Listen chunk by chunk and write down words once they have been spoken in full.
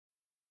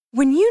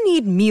When you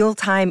need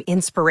mealtime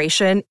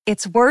inspiration,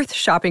 it's worth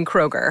shopping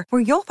Kroger,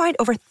 where you'll find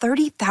over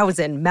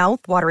 30,000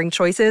 mouth-watering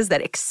choices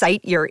that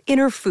excite your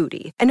inner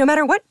foodie. And no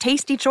matter what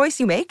tasty choice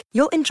you make,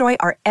 you'll enjoy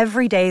our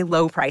everyday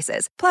low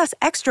prices, plus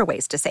extra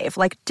ways to save,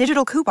 like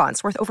digital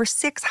coupons worth over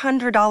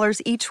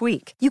 $600 each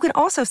week. You can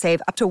also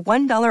save up to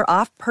 $1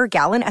 off per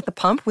gallon at the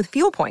pump with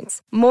fuel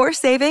points. More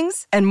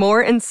savings and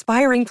more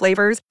inspiring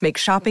flavors make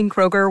shopping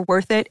Kroger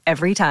worth it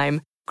every time.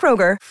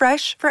 Kroger,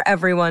 fresh for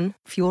everyone.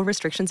 Fuel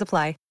restrictions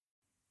apply.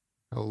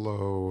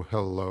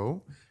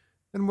 Hello,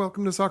 and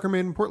welcome to Soccer Made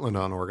in Portland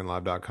on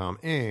OregonLive.com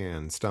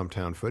and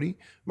Stumptown Footy.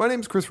 My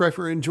name's Chris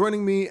Reifer, and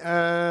joining me,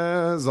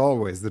 as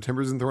always, the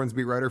Timbers and Thorns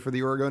beat writer for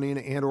the Oregonian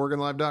and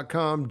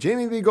OregonLive.com,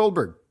 Jamie V.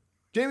 Goldberg.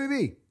 Jamie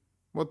V.,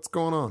 what's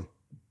going on?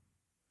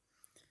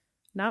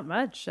 Not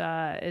much.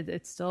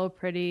 It's still a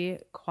pretty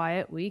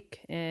quiet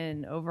week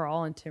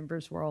overall in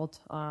Timbers world,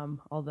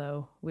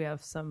 although we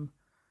have some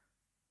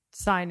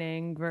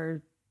signing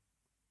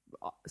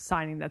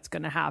that's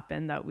going to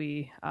happen that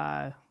we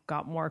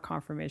got more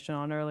confirmation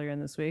on earlier in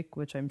this week,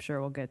 which I'm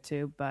sure we'll get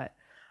to. But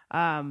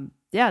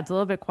yeah, it's a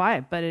little bit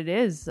quiet, but it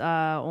is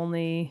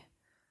only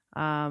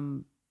a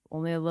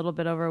little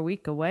bit over a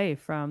week away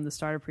from the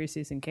start of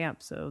preseason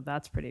camp. So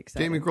that's pretty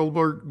exciting. Jamie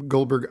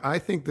Goldberg, I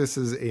think this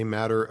is a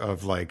matter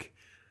of like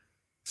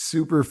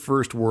super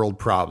first world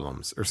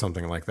problems or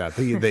something like that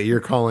you're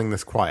calling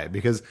this quiet,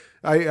 because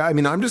I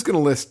mean, I'm just going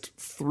to list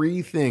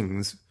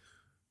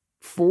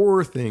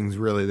four things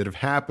really that have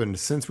happened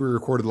since we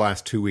recorded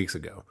last 2 weeks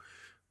ago.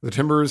 The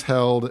Timbers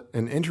held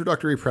an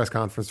introductory press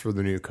conference for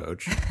the new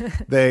coach.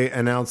 They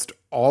announced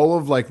all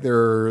of like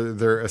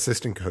their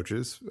assistant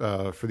coaches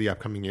for the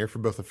upcoming year for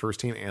both the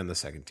first team and the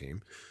second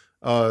team.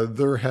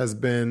 There has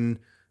been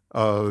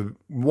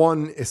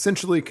one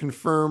essentially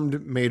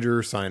confirmed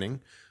major signing.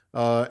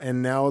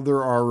 And now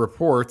there are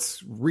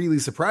reports, really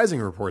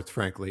surprising reports,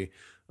 frankly,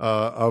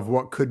 of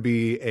what could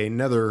be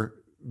another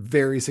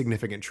very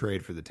significant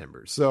trade for the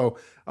Timbers. So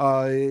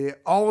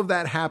all of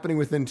that happening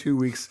within 2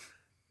 weeks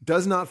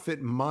does not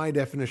fit my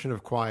definition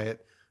of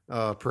quiet.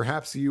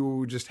 Perhaps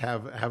you just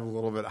have a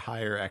little bit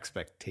higher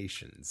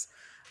expectations.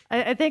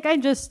 I think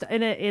I'm just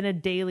in a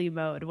daily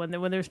mode when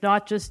there's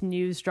not just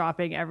news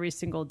dropping every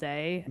single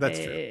day. That's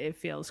true. It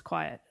feels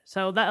quiet.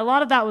 So a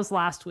lot of that was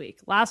last week.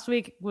 Last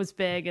week was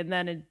big, and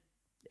then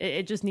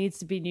it just needs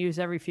to be news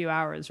every few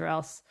hours, or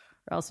else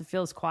it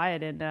feels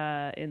quiet in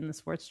the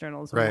sports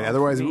journals. Right.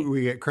 Otherwise,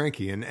 we get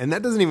cranky. And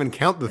that doesn't even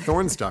count the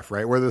Thorn stuff,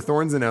 right? Where the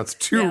Thorns announced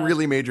two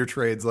really major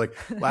trades like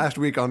last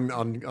week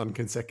on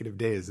consecutive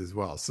days as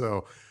well.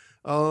 So,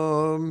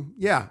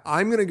 yeah,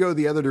 I'm going to go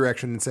the other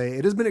direction and say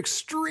it has been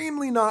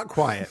extremely not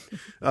quiet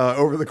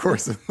over the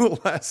course of the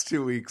last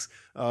 2 weeks.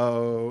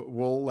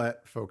 We'll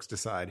let folks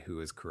decide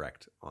who is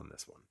correct on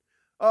this one.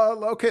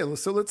 Okay,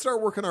 so let's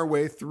start working our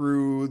way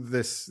through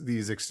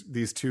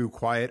these two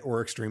quiet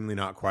or extremely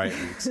not quiet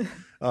weeks.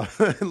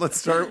 Let's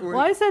start with...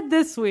 Well, I said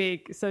this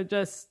week, so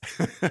just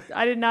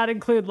I did not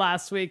include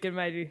last week in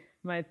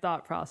my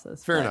thought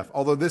process. Fair enough.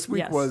 Although this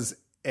week was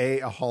A,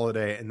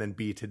 holiday, and then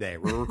B, today.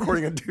 We're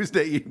recording on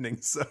Tuesday evening,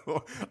 so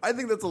I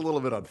think that's a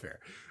little bit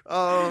unfair.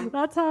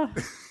 That's how...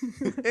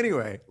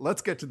 Anyway,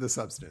 let's get to the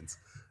substance.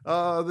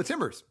 The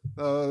Timbers,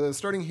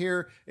 starting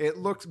here, it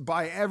looks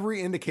by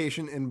every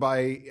indication, and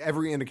by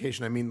every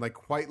indication, I mean like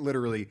quite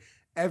literally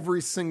every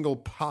single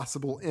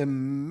possible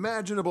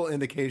imaginable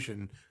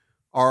indication,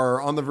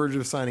 are on the verge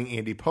of signing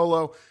Andy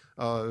Polo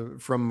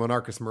from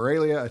Monarcas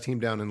Morelia, a team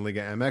down in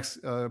Liga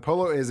MX.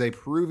 Polo is a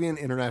Peruvian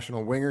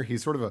international winger.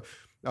 He's sort of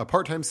a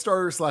part-time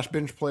starter /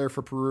 bench player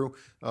for Peru.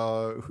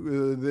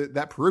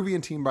 That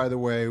Peruvian team, by the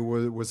way,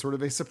 was sort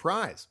of a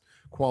surprise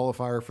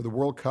qualifier for the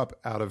World Cup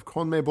out of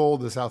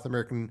CONMEBOL, the South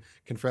American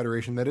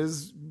Confederation that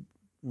is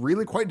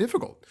really quite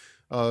difficult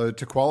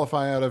to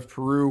qualify out of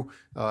Peru.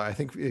 I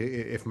think,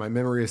 if my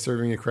memory is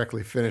serving me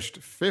correctly, finished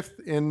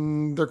 5th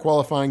in their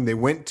qualifying. They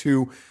went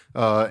to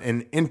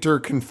an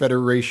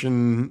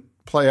inter-confederation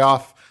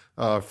playoff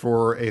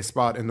for a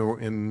spot in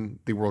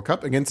the World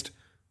Cup against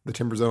the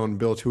Timbers' own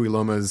Bill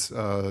Tuiloma's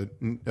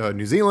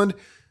New Zealand.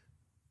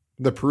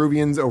 The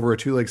Peruvians, over a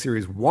 2-leg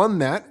series, won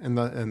that, and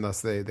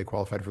thus they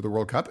qualified for the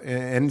World Cup.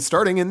 And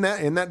starting in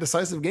that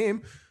decisive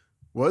game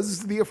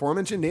was the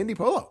aforementioned Andy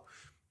Polo.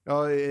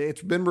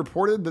 It's been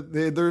reported that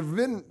there have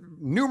been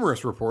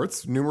numerous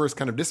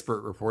kind of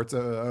disparate reports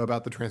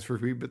about the transfer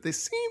fee, but they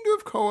seem to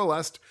have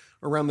coalesced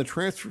around the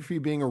transfer fee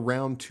being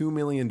around $2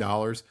 million.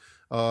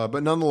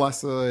 But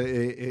nonetheless,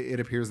 it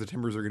appears the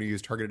Timbers are going to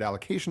use targeted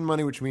allocation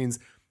money, which means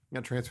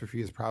that transfer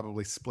fee is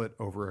probably split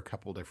over a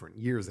couple different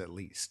years at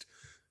least.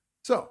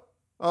 So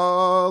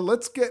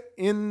let's get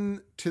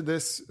into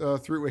this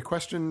through a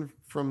question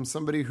from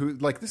somebody who,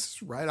 like, this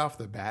is right off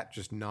the bat,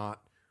 just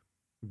not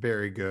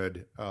very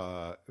good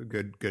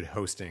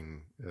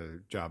hosting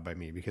job by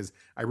me, because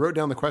I wrote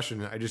down the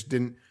question. I just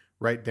didn't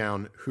write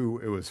down who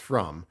it was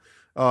from.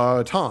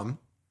 Tom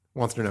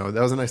wants to know,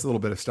 that was a nice little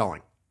bit of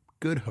stalling.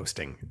 Good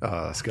hosting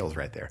skills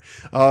right there.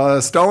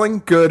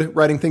 Stalling, good.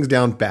 Writing things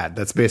down, bad.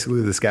 That's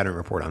basically the scouting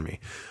report on me.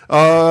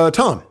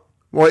 Tom,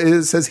 Well,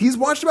 it says he's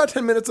watched about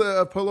 10 minutes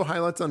of Polo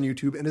highlights on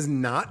YouTube and is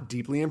not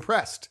deeply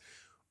impressed.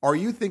 Are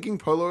you thinking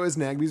Polo is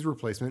Nagbe's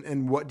replacement,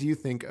 and what do you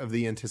think of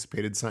the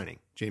anticipated signing?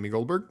 Jamie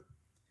Goldberg?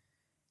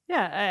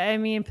 Yeah, I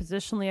mean,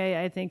 positionally,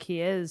 I think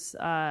he is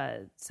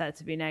set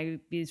to be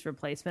Nagbe's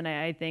replacement.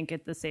 I think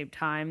at the same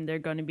time, they're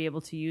going to be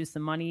able to use the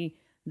money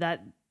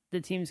that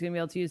the team's going to be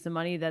able to use the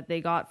money that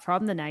they got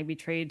from the Nagbe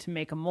trade to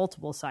make a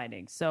multiple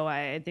signings. So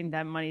I think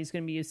that money is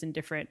going to be used in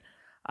different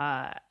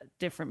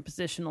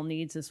positional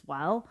needs as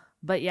well.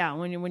 But yeah,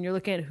 when you're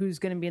looking at who's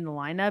going to be in the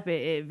lineup,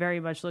 it very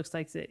much looks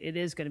like it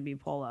is going to be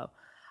Polo.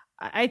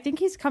 I think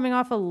he's coming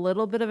off a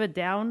little bit of a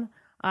down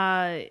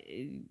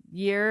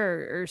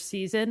year or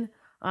season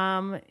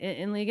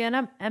in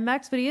Liga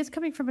MX, but he is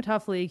coming from a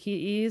tough league.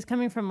 He is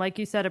coming from, like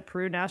you said, a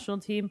Peru national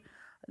team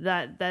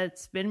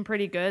that's been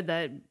pretty good,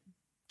 that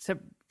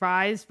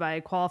surprised by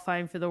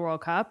qualifying for the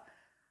World Cup.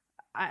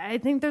 I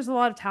think there's a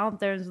lot of talent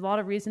there. There's a lot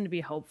of reason to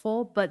be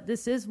hopeful, but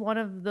this is one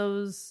of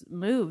those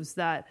moves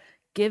that,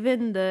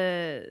 given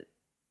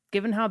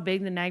how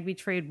big the Nagbe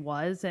trade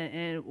was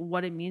and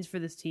what it means for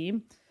this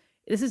team,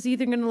 this is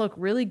either going to look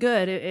really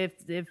good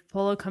if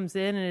Polo comes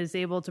in and is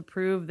able to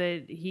prove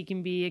that he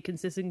can be a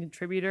consistent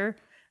contributor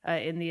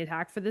in the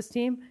attack for this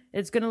team.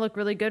 It's going to look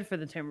really good for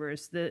the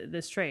Timbers,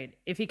 this trade.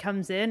 If he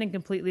comes in and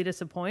completely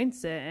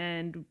disappoints,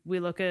 and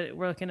we're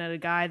looking at a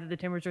guy that the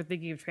Timbers are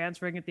thinking of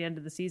transferring at the end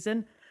of the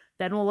season,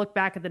 then we'll look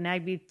back at the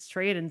Nagbe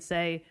trade and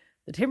say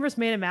the Timbers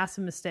made a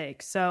massive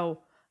mistake. So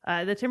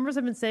the Timbers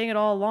have been saying it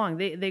all along.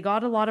 They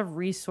got a lot of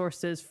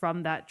resources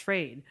from that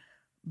trade,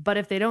 but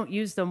if they don't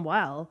use them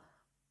well,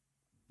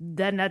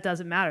 then that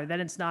doesn't matter.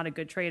 Then it's not a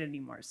good trade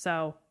anymore.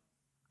 So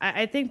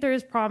I think there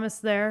is promise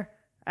there.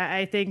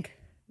 I think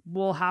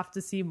we'll have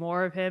to see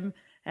more of him,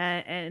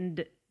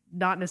 and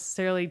not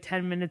necessarily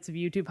 10 minutes of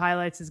YouTube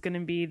highlights is going to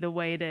be the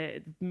way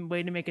to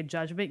make a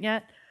judgment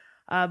yet.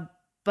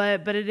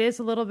 But it is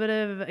a little bit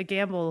of a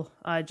gamble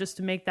just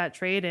to make that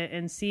trade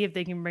and see if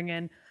they can bring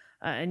in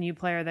a new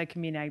player that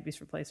can be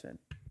Nagbe's replacement.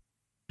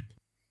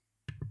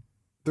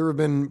 There have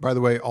been, by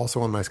the way,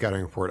 also on my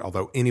scouting report,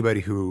 although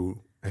anybody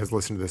who has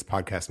listened to this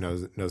podcast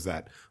knows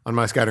that on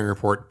my scouting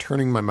report,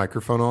 turning my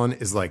microphone on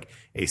is like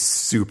a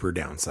super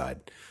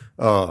downside.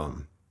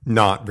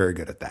 Not very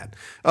good at that.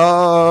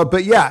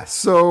 But yeah,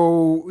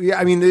 so yeah,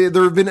 I mean,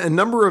 there's been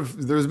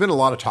a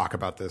lot of talk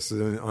about this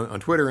on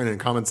Twitter and in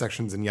comment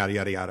sections and yada,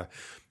 yada, yada,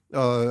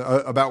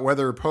 about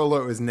whether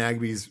Polo is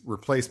Nagbe's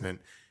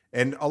replacement.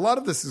 And a lot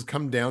of this has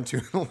come down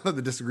to, a lot of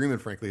the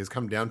disagreement, frankly, has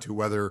come down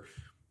to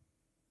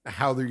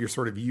how you're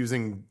sort of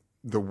using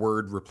the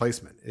word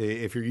replacement.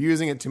 If you're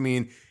using it to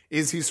mean,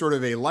 is he sort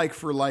of a like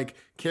for like,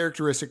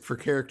 characteristic for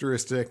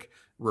characteristic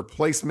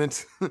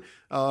replacement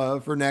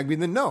for Nagbe,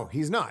 then no,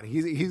 he's not.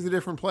 He's a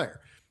different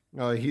player.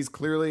 He's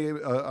clearly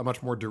a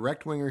much more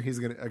direct winger. He's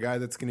a guy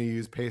that's going to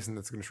use pace and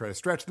that's going to try to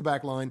stretch the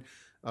back line,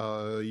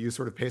 use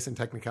sort of pace and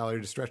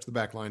technicality to stretch the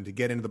back line, to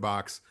get into the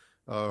box.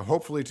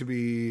 Hopefully to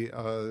be,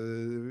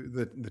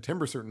 the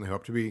Timbers certainly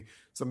hope to be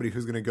somebody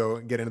who's going to go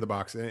get into the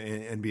box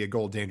and be a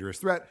goal dangerous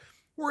threat.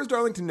 Whereas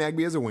Darlington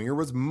Nagbe as a winger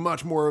was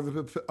much more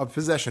of a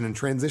possession and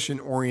transition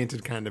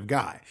oriented kind of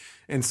guy.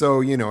 And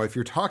so, if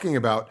you're talking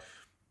about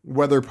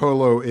whether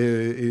Polo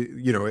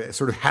is,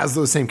 sort of has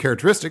those same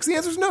characteristics, the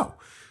answer is no.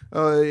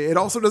 It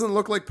also doesn't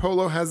look like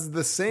Polo has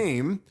the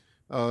same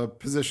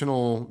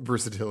positional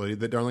versatility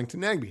that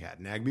Darlington Nagbe had.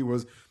 Nagbe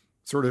was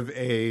sort of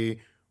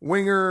a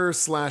winger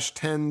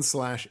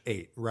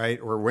 /10/8, right?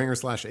 Or winger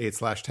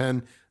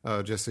 /8/10,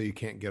 just so you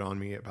can't get on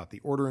me about the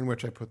order in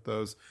which I put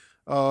those.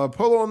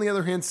 Polo, on the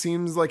other hand,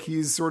 seems like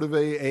he's sort of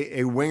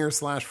a winger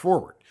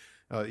 /forward.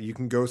 You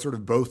can go sort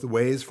of both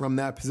ways from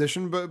that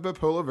position, but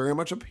Polo very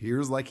much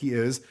appears like he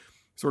is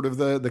sort of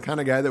the kind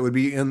of guy that would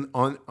be in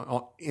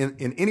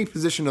any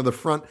position of the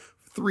front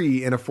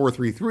three in a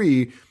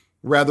 4-3-3,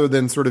 rather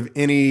than sort of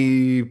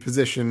any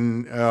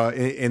position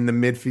in the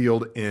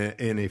midfield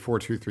in a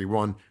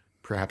 4-2-3-1,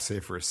 perhaps say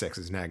for a 6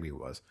 as Nagbe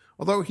was.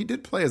 Although he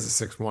did play as a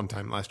 6 one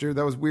time last year.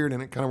 That was weird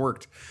and it kind of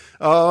worked.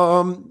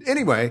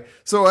 Anyway,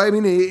 so I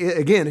mean,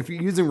 again, if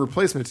you're using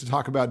replacement to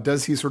talk about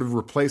does he sort of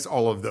replace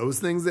all of those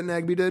things that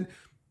Nagbe did,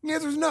 the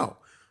answer is no.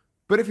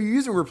 But if you're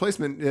using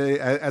replacement,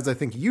 as I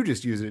think you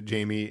just used it,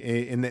 Jamie,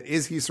 in that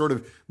is he sort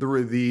of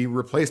the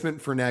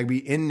replacement for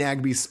Nagbe in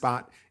Nagbe's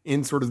spot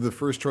in sort of the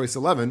first choice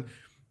 11?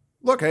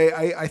 Look,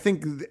 I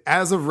think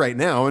as of right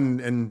now,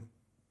 and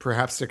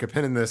perhaps stick a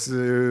pin in this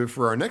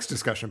for our next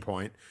discussion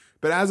point,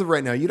 but as of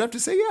right now, you'd have to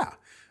say,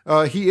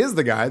 yeah, he is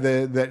the guy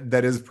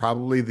that is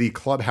probably the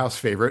clubhouse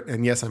favorite.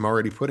 And yes, I'm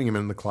already putting him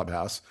in the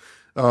clubhouse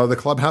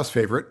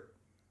favorite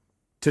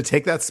to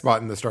take that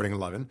spot in the starting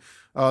 11.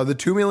 The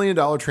 $2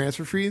 million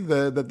transfer fee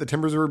that the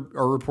Timbers are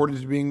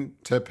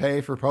reported to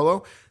pay for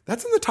Polo,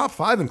 that's in the top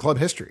 5 in club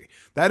history.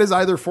 That is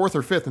either 4th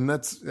or 5th. And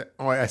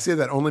I say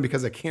that only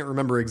because I can't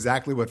remember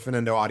exactly what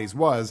Fernando Adi's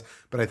was,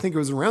 but I think it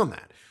was around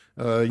that.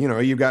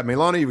 You've got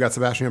Milano, you've got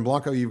Sebastian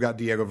Blanco, you've got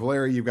Diego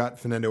Valeri, you've got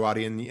Fernando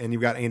Adi, and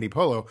you've got Andy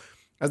Polo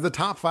as the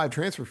top 5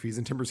 transfer fees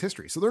in Timbers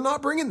history. So they're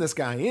not bringing this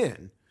guy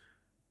in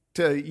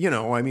to,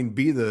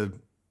 be the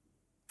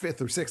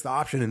fifth or sixth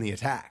option in the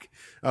attack.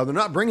 They're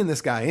not bringing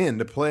this guy in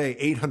to play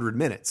 800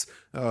 minutes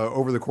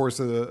over the course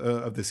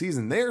of the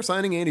season. They are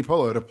signing Andy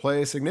Polo to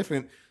play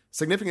significant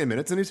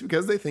minutes, and it's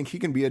because they think he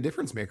can be a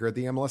difference maker at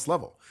the MLS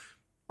level.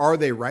 Are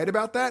they right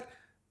about that?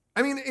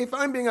 I mean, if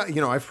I'm being,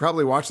 I've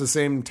probably watched the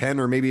same 10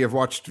 or maybe I've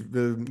watched,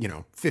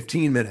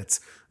 15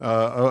 minutes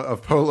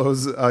of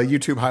Polo's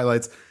YouTube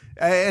highlights.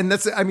 And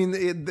that's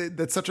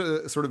such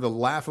a sort of a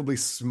laughably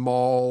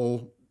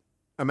small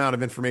amount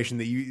of information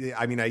that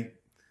I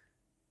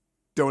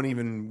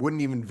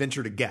wouldn't even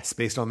venture to guess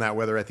based on that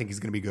whether I think he's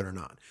going to be good or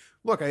not.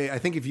 Look, I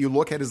think if you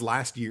look at his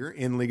last year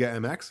in Liga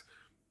MX,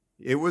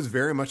 it was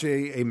very much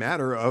a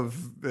matter of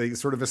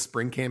sort of a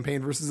spring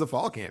campaign versus a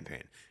fall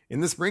campaign. In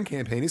the spring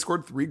campaign, he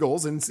scored 3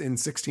 goals in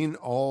 16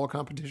 all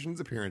competitions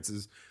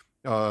appearances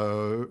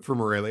for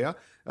Morelia.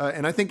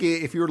 And I think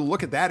if you were to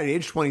look at that at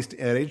age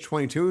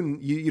 22,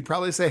 you'd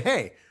probably say,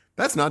 hey,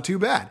 that's not too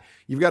bad.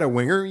 You've got a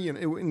winger,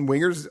 and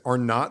wingers are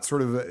not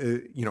sort of,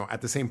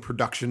 at the same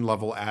production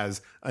level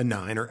as a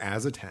 9 or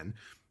as a 10.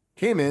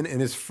 Came in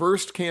his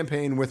first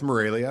campaign with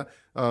Morelia,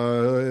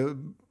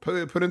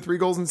 put in 3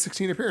 goals in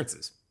 16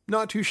 appearances.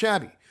 Not too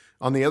shabby.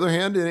 On the other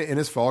hand, in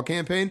his fall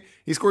campaign,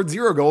 he scored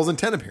 0 goals in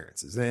 10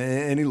 appearances,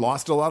 and he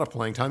lost a lot of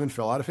playing time and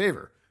fell out of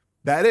favor.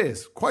 That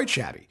is quite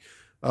shabby.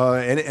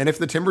 And if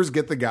the Timbers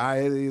get the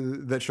guy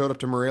that showed up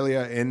to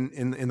Morelia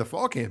in the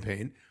fall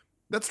campaign,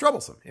 that's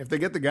troublesome. If they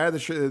get the guy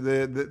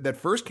that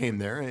first came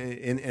there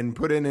and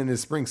put in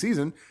his spring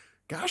season,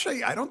 gosh,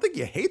 I don't think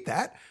you hate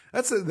that.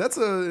 That's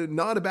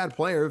not a bad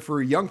player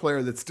for a young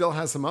player that still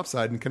has some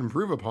upside and can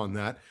improve upon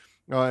that,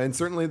 and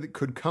certainly that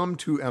could come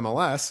to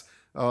MLS.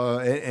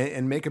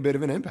 And make a bit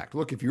of an impact.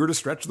 Look, if you were to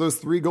stretch those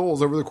 3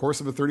 goals over the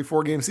course of a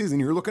 34-game season,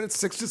 you're looking at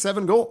 6 to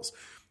 7 goals.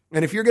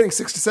 And if you're getting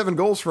 6 to 7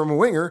 goals from a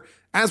winger,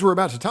 as we're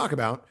about to talk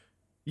about,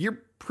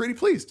 you're pretty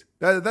pleased.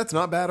 That's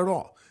not bad at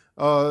all.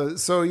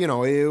 So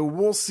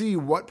we'll see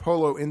what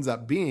Polo ends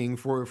up being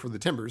for the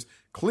Timbers.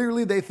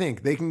 Clearly, they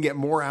think they can get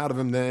more out of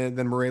him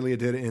than Morelia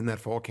did in that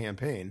fall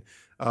campaign.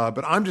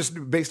 But I'm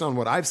just, based on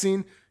what I've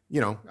seen,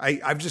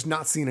 I've just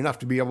not seen enough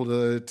to be able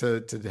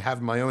to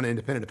have my own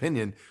independent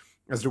opinion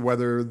as to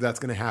whether that's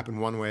going to happen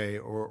one way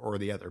or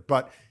the other.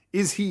 But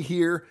is he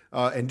here?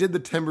 And did the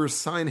Timbers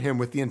sign him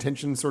with the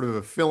intention sort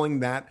of filling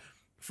that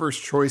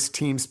first choice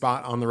team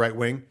spot on the right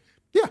wing?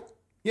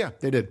 Yeah,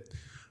 they did.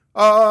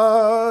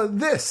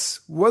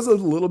 This was a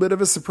little bit of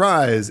a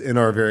surprise in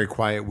our very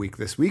quiet week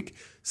this week.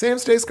 Sam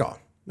Stejskal,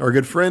 our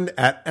good friend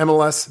at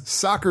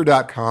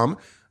MLSsoccer.com,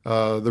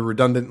 the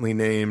redundantly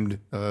named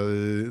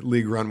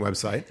League Run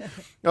website,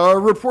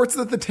 reports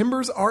that the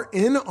Timbers are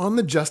in on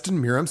the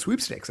Justin Meram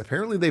sweepstakes.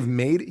 Apparently, they've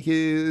made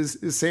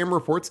Sam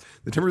reports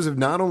the Timbers have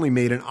not only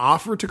made an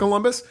offer to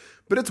Columbus,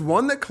 but it's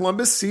one that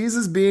Columbus sees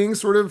as being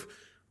sort of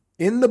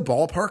in the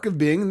ballpark of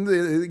being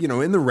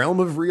in the realm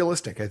of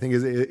realistic, I think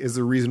is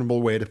a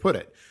reasonable way to put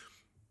it.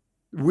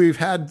 We've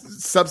had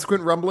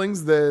subsequent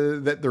rumblings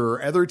that there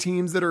are other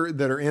teams that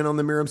are in on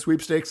the Meram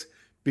sweepstakes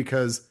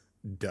because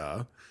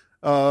duh.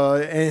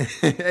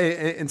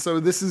 And so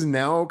this is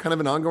now kind of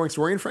an ongoing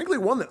story, and frankly,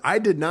 one that I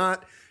did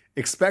not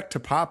expect to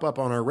pop up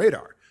on our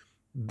radar.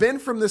 Ben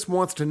from this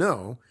wants to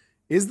know,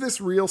 is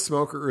this real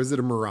smoke or is it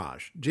a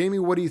mirage? Jamie,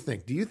 what do you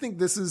think? Do you think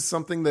this is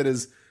something that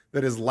is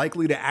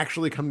likely to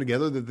actually come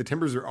together, that the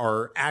Timbers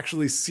are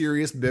actually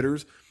serious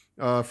bidders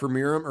for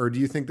Meram, or do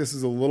you think this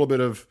is a little bit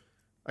of,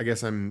 I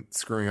guess I'm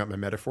screwing up my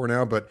metaphor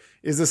now, but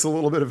is this a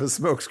little bit of a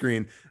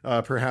smokescreen,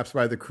 perhaps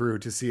by the crew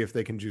to see if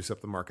they can juice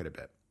up the market a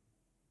bit?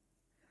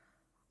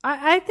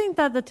 I think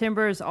that the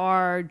Timbers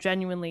are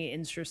genuinely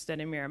interested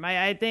in Meram.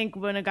 I think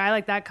when a guy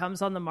like that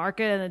comes on the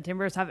market and the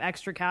Timbers have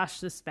extra cash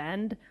to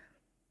spend,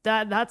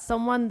 that's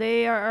someone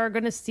they are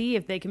going to see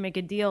if they can make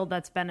a deal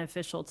that's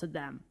beneficial to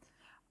them.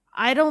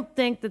 I don't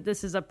think that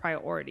this is a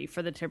priority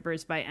for the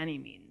Timbers by any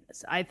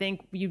means. I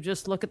think you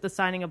just look at the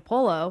signing of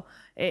Polo,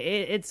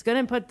 it's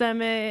going to put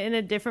them in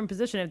a different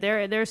position. If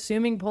they're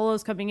assuming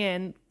Polo's coming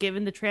in,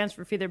 given the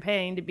transfer fee they're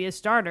paying to be a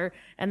starter,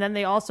 and then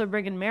they also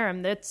bring in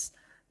Meram,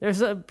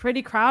 there's a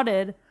pretty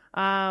crowded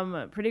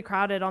on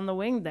the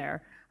wing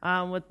there,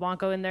 with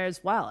Blanco in there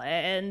as well.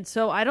 And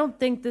so I don't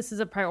think this is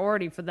a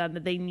priority for them,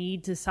 that they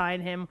need to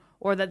sign him,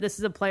 or that this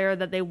is a player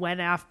that they went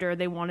after,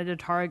 they wanted to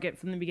target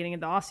from the beginning of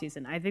the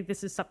offseason. I think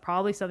this is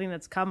probably something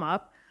that's come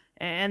up,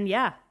 and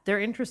yeah,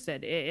 they're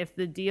interested. If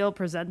the deal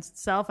presents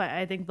itself,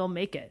 I think they'll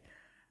make it.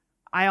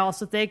 I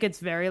also think it's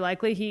very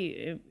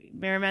likely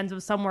Meram ends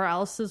up somewhere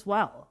else as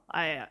well.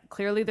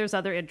 Clearly there's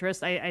other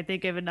interest. I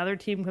think if another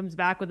team comes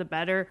back with a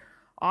better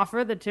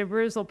offer, the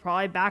Timbers will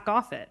probably back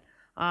off it.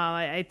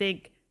 I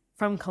think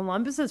from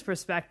Columbus's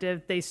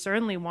perspective, they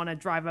certainly want to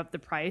drive up the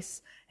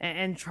price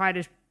and try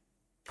to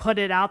put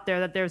it out there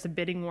that there's a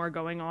bidding war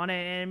going on,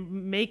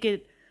 and make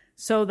it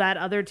so that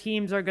other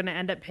teams are going to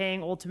end up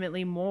paying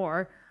ultimately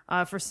more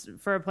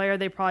for a player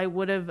they probably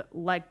would have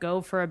let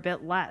go for a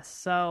bit less.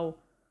 So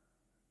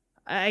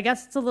I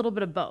guess it's a little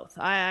bit of both.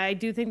 I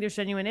do think there's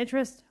genuine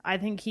interest. I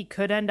think he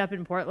could end up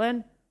in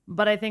Portland,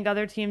 but I think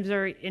other teams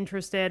are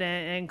interested,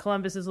 and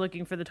Columbus is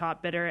looking for the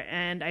top bidder,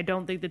 and I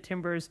don't think the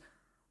Timbers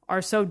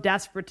are so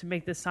desperate to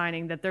make this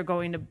signing that they're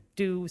going to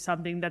do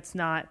something that's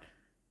not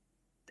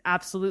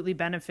absolutely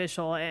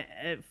beneficial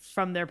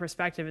from their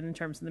perspective in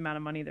terms of the amount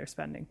of money they're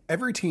spending.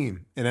 Every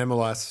team in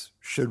MLS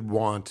should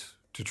want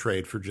to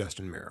trade for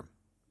Justin Meram.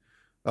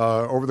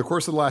 Over the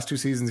course of the last 2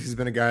 seasons, he's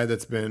been a guy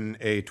that's been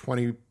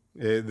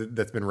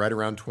that's been right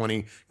around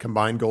 20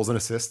 combined goals and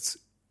assists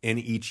in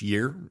each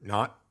year,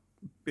 not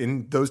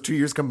in those 2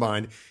 years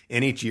combined.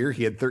 In each year,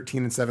 he had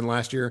 13 and 7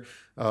 last year,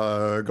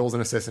 goals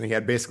and assists, and he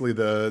had basically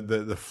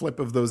the flip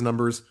of those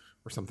numbers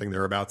or something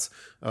thereabouts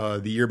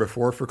the year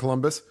before for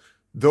Columbus.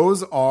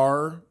 Those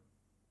are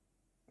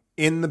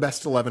in the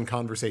best 11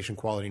 conversation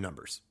quality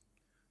numbers.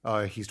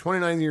 He's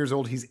 29 years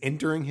old. He's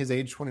entering his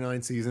age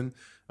 29 season.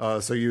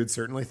 So you would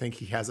certainly think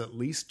he has at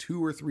least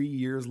 2 or 3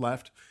 years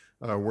left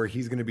where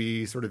he's going to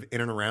be sort of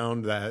in and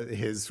around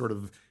his sort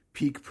of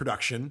peak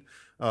production.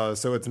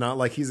 So it's not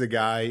like he's a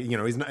guy,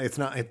 it's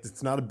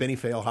not a Benny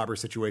Feilhaber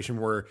situation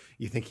where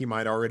you think he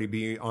might already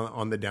be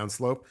on the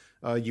downslope.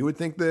 You would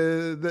think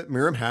that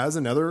Meram has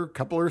another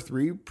couple or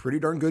 3 pretty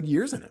darn good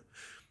years in him.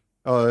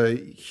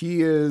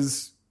 He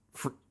is,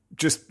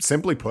 just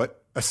simply put,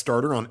 a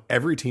starter on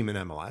every team in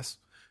MLS.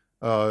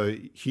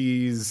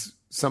 He's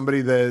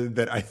somebody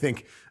that I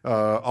think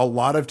a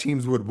lot of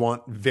teams would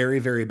want very,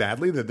 very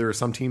badly, that there are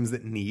some teams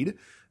that need,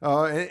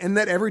 and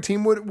that every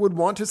team would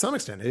want to some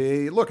extent.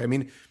 Look, I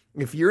mean,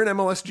 if you're an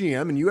MLS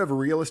GM and you have a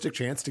realistic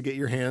chance to get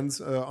your hands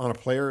on a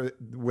player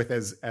with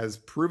as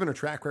proven a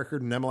track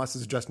record in MLS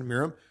as Justin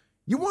Meram,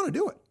 you want to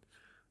do it.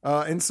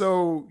 And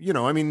so,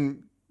 I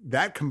mean,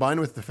 that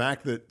combined with the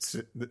fact that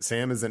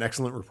Sam is an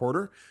excellent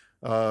reporter,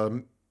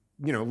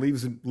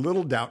 leaves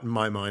little doubt in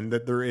my mind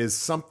that there is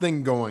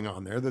something going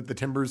on there, that the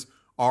Timbers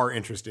are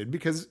interested,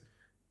 because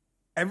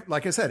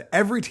like I said,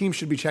 every team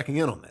should be checking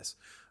in on this.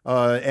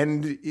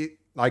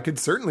 I could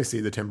certainly see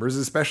the Timbers,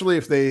 especially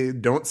if they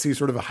don't see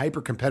sort of a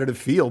hyper competitive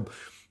field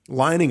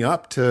lining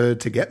up to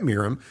get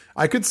Meram.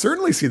 I could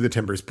certainly see the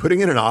Timbers putting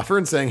in an offer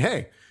and saying,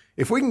 hey,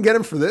 if we can get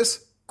him for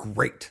this,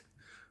 great.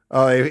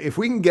 If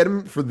we can get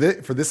him for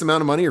this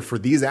amount of money or for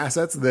these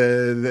assets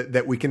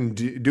that we can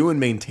do and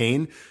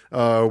maintain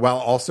while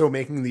also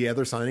making the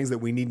other signings that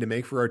we need to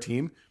make for our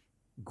team,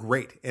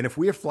 great. And if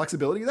we have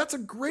flexibility, that's a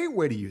great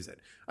way to use it.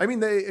 I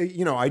mean,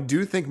 I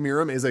do think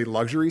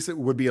Meram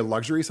would be a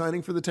luxury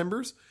signing for the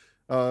Timbers,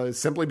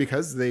 simply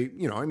because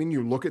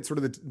you look at sort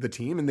of the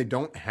team and they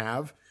don't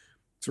have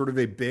sort of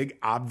a big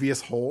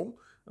obvious hole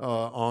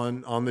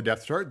on the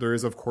depth chart. There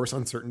is, of course,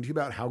 uncertainty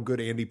about how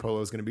good Andy Polo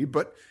is going to be,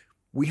 but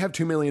we have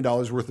 $2 million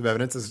worth of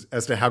evidence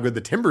as to how good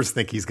the Timbers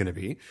think he's going to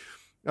be.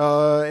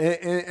 I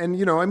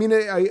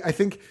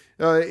think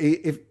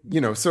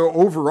so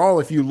overall,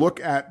 if you look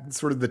at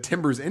sort of the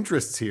Timbers'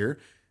 interests here,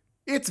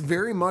 it's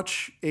very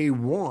much a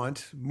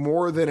want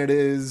more than it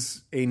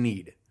is a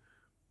need.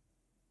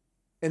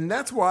 And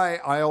that's why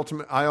I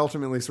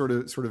ultimately sort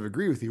of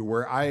agree with you,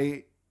 where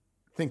I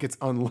think it's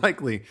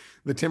unlikely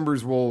the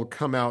Timbers will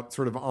come out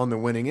sort of on the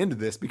winning end of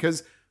this,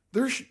 because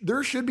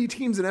there should be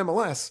teams in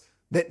MLS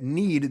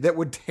that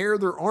would tear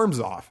their arms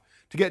off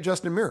to get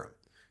Justin Meram.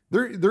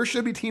 There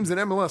should be teams in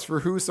MLS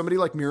for who somebody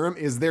like Meram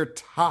is their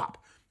top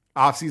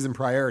offseason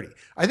priority.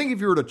 I think if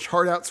you were to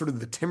chart out sort of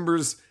the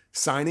Timbers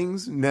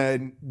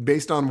signings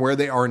based on where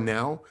they are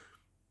now,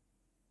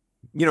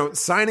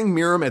 signing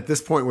Meram at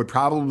this point would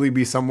probably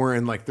be somewhere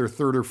in like their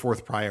 3rd or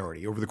 4th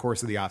priority over the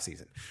course of the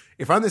offseason.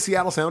 If I'm the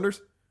Seattle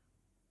Sounders,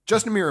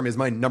 Justin Meram is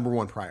my number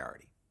 1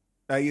 priority.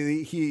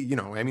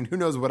 Who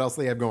knows what else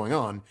they have going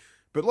on.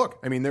 But look,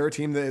 I mean, they're a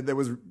team that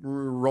was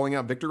rolling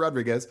out Victor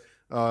Rodriguez,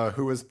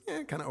 who was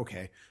kind of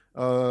okay,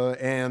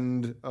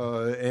 and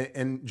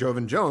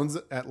Jovan Jones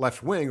at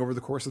left wing over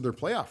the course of their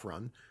playoff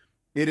run.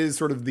 It is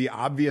sort of the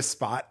obvious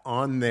spot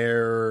on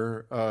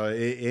their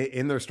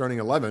in their starting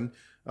 11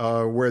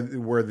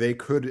 where they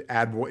could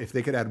add, if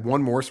they could add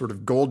one more sort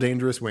of goal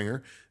dangerous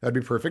winger, that'd be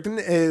perfect, and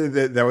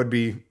that would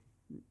be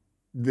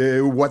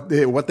what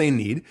they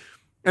need.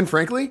 And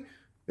frankly,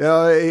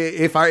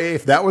 if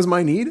that was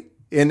my need.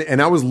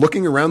 And I was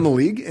looking around the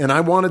league and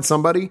I wanted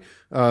somebody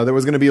that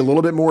was going to be a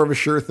little bit more of a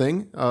sure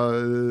thing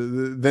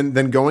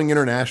than going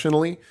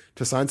internationally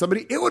to sign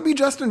somebody, it would be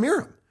Justin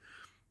Meram.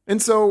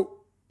 And so,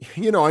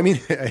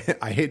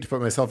 I hate to put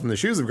myself in the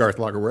shoes of Garth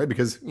Lagerwey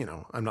because,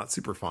 I'm not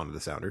super fond of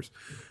the Sounders.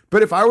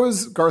 But if I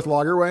was Garth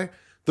Lagerwey,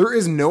 there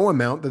is no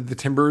amount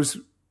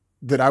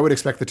that I would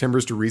expect the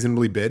Timbers to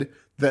reasonably bid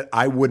that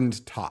I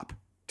wouldn't top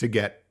to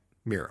get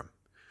Meram.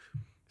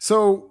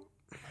 So,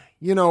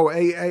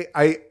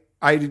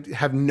 I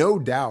have no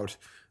doubt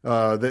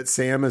that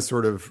Sam is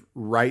sort of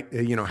right,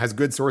 has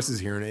good sources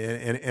here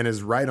and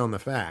is right on the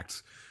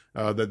facts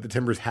that the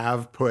Timbers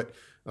have put,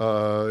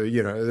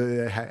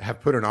 have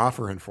put an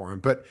offer in for him.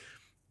 But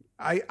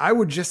I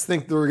would just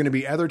think there are going to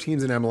be other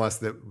teams in MLS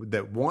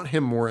that want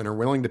him more and are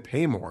willing to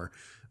pay more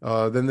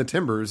than the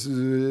Timbers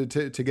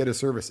to get his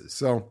services.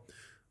 So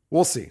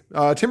we'll see.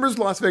 Timbers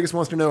Las Vegas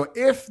wants to know,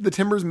 if the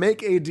Timbers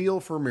make a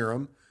deal for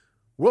Meram,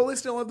 will they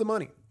still have the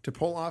money to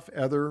pull off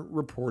other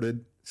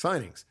reported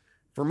signings?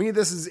 For me,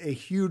 this is a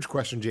huge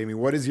question, Jamie.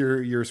 What is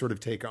your sort of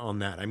take on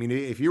that? I mean,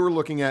 if you were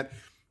looking at,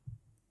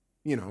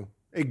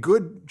 a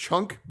good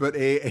chunk, but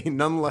a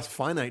nonetheless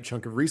finite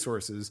chunk of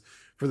resources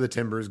for the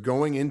Timbers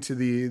going into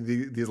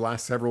the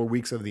last several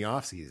weeks of the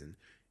offseason,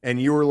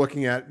 and you were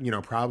looking at,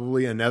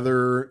 probably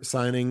another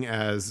signing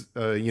as,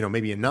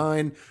 maybe a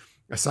 9,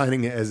 a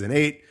signing as an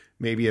 8,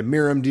 maybe a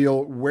Miram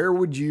deal, where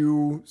would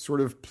you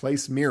sort of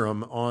place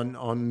Miram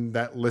on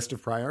that list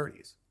of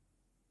priorities?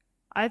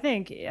 I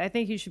think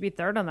he should be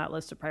third on that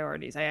list of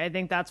priorities. I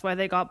think that's why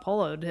they got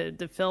Polo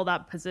to fill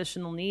that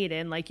positional need.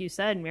 And like you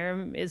said,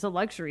 Miram is a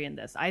luxury in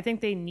this. I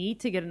think they need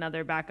to get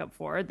another backup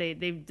forward.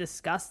 They've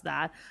discussed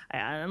that,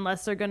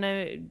 unless they're going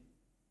to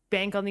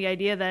bank on the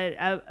idea that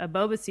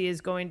Ebobisse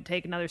is going to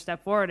take another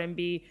step forward and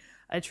be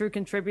a true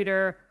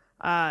contributor,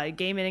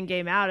 game in and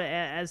game out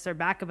as their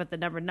backup at the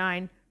number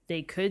 9.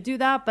 They could do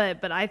that,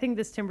 but I think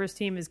this Timbers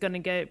team is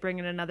going to bring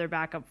in another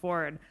backup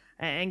forward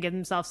and give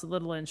themselves a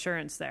little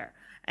insurance there.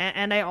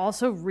 And I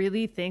also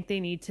really think they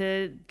need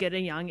to get a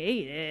young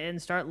 8 and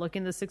start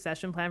looking the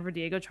succession plan for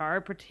Diego Chara,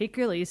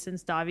 particularly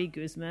since Davi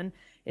Guzman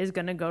is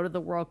going to go to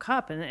the World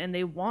Cup and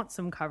they want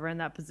some cover in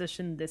that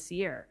position this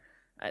year.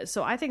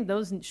 So I think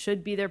those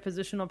should be their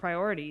positional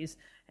priorities.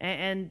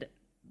 And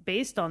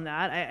based on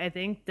that, I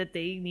think that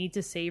they need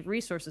to save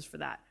resources for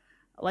that.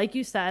 Like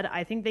you said,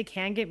 I think they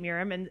can get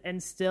Miram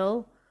and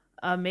still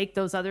make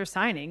those other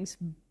signings.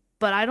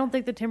 But I don't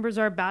think the Timbers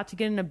are about to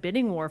get in a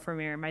bidding war for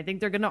Miram. I think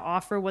they're going to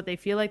offer what they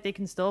feel like they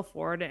can still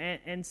afford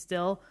and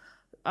still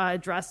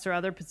address their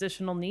other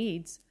positional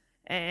needs.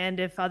 And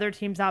if other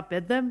teams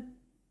outbid them,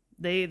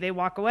 they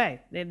walk away.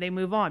 They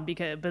move on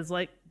because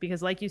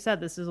like you said,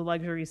 this is a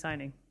luxury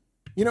signing.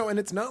 And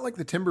it's not like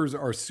the Timbers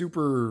are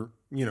super,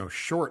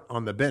 short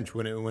on the bench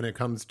when it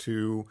comes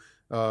to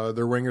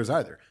their wingers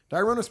either.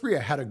 Dairon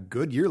Asprilla had a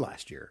good year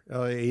last year.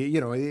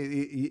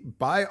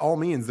 By all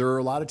means, there are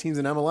a lot of teams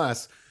in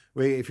MLS.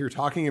 If you're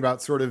talking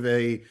about sort of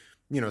a,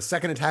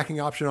 second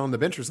attacking option on the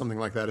bench or something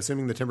like that,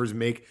 assuming the Timbers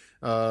make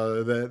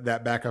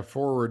that backup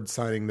forward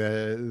signing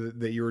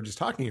that you were just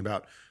talking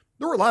about,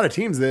 there were a lot of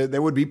teams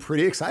that would be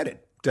pretty excited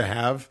to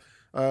have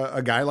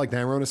a guy like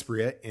Dairon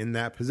Asprilla in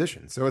that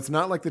position. So it's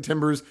not like the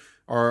Timbers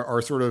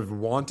are sort of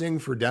wanting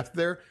for depth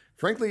there.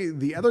 Frankly,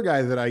 the other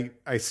guy that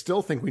I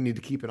still think we need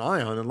to keep an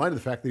eye on in light of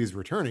the fact that he's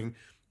returning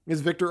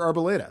is Victor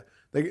Arboleda.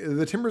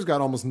 The Timbers got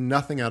almost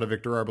nothing out of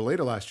Victor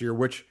Arboleda last year,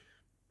 which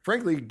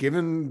frankly,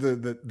 given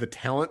the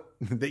talent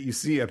that you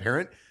see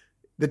apparent,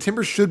 the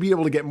Timbers should be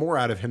able to get more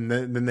out of him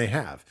than they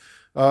have.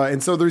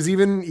 And so there's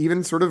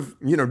even sort of,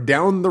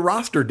 down the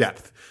roster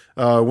depth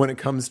when it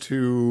comes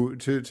to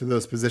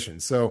those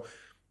positions. So,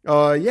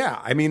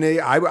 I mean,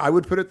 I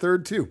would put it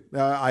third too.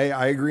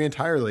 I agree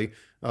entirely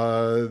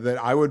that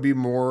I would be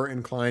more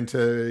inclined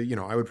to,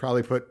 I would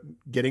probably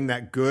put getting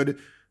that good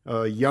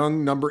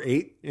young number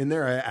 8 in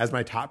there as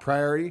my top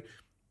priority.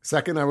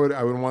 Second, I would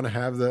want to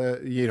have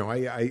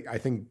I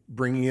think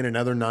bringing in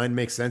another 9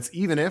 makes sense,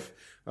 even if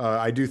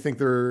I do think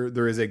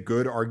there is a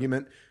good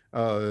argument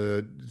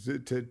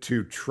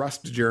to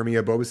trust Jeremy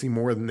Ebobisse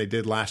more than they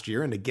did last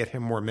year and to get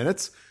him more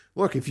minutes.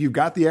 Look, if you've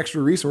got the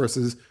extra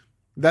resources,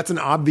 that's an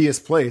obvious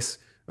place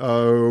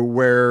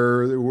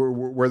where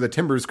the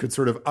Timbers could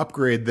sort of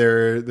upgrade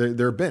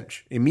their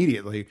bench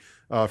immediately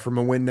from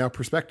a win now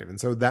perspective. And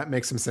so that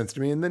makes some sense to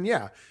me. And then,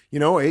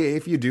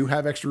 if you do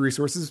have extra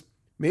resources,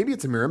 maybe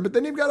it's a Miram, but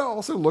then you've got to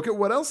also look at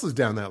what else is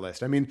down that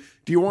list. I mean,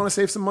 do you want to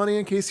save some money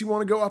in case you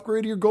want to go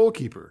upgrade your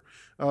goalkeeper?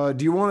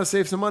 Do you want to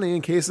save some money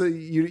in case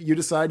you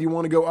decide you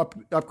want to go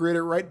upgrade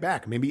it right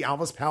back? Maybe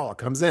Alvis Powell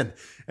comes in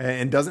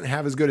and doesn't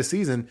have as good a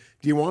season.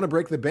 Do you want to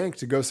break the bank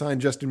to go sign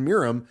Justin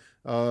Miram,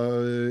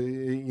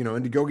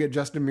 and to go get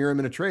Justin Miram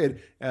in a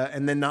trade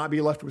and then not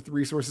be left with the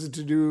resources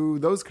to do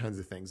those kinds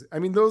of things? I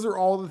mean, those are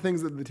all the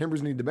things that the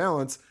Timbers need to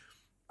balance.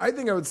 I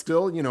think I would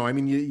still,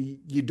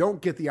 you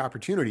don't get the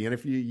opportunity. And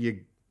if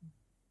you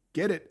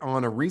get it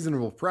on a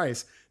reasonable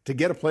price to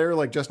get a player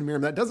like Justin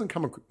Miram, that doesn't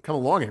come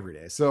along every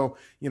day. So,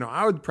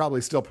 I would probably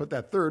still put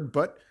that third,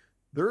 but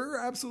there are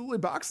absolutely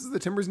boxes the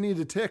Timbers need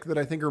to tick that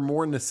I think are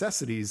more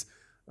necessities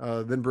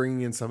than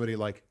bringing in somebody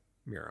like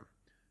Miram.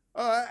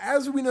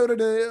 As we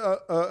noted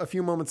a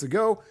few moments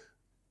ago,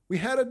 we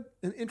had an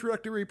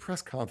introductory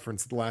press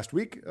conference last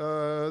week.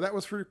 That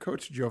was for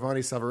Coach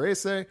Giovanni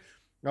Savarese.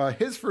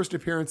 His first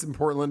appearance in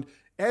Portland.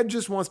 Ed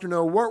just wants to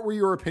know, what were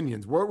your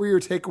opinions? What were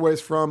your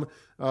takeaways from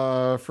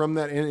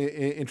that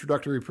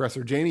introductory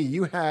presser? Jamie,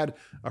 you had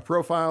a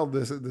profile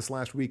this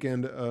last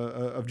weekend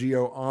of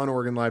Gio on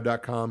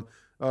OregonLive.com.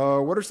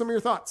 What are some of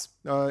your thoughts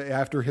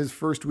after his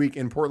first week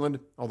in Portland,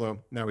 although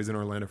now he's in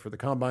Orlando for the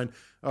Combine?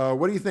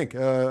 What do you think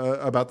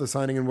about the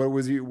signing, and what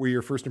were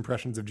your first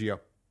impressions of Gio?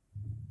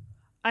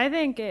 I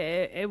think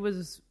it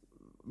was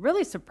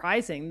really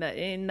surprising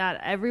that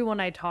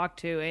everyone I talked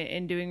to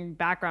in doing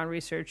background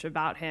research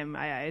about him,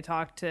 I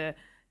talked to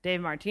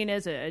Dave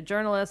Martinez, a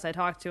journalist. I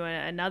talked to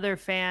another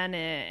fan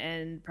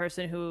and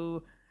person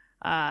who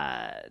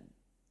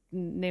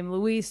named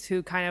Luis,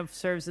 who kind of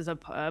serves as a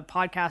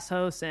podcast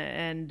host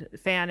and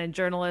fan and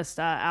journalist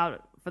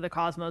out for the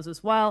Cosmos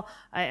as well.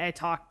 I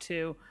talked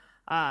to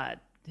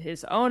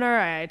his owner.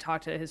 I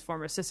talked to his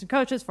former assistant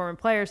coaches, former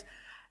players.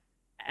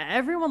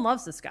 Everyone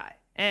loves this guy.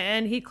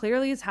 And he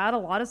clearly has had a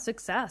lot of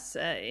success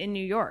in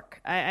New York.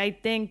 I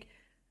think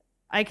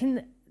I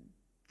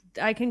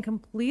can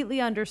completely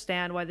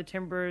understand why the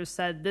Timbers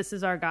said, this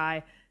is our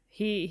guy.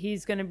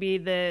 He's going to be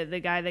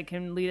the guy that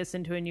can lead us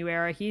into a new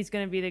era. He's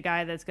going to be the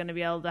guy that's going to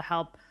be able to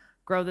help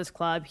grow this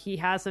club. He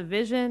has a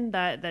vision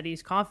that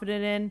he's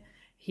confident in.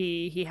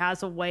 He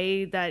has a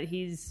way that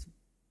he's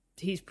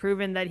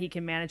proven that he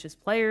can manage his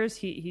players.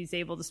 He's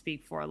able to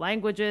speak 4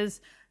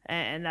 languages,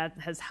 and that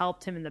has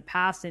helped him in the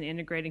past in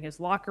integrating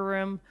his locker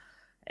room.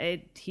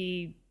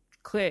 He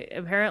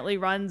apparently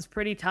runs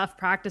pretty tough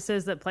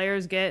practices that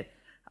players get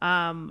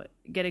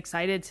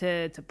excited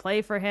to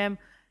play for him.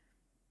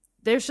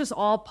 There's just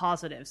all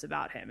positives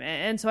about him.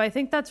 And so I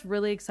think that's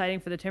really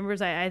exciting for the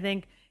Timbers. I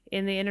think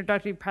in the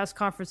introductory press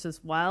conference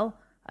as well,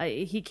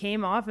 he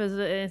came off as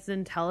an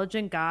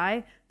intelligent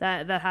guy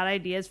that had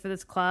ideas for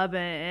this club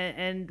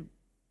and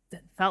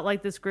felt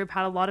like this group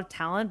had a lot of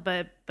talent,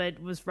 but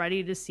was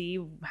ready to see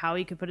how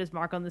he could put his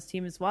mark on this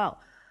team as well.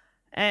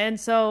 And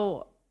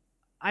so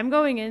I'm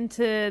going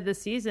into the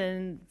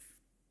season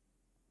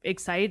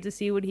excited to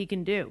see what he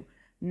can do.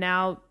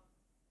 Now,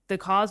 the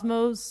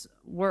Cosmos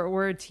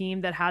were a team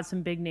that had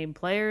some big name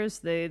players.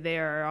 They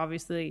are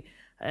obviously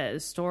a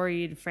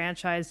storied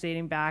franchise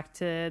dating back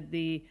to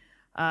the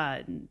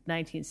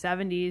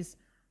 1970s.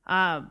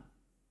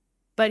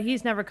 But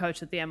he's never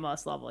coached at the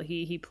MLS level.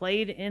 He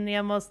played in the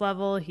MLS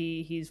level.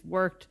 He's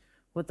worked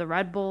with the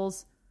Red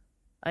Bulls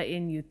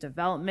in youth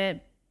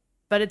development,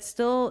 but it's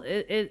still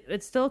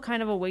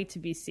kind of a wait to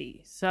be seen.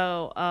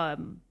 So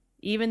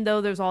even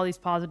though there's all these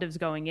positives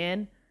going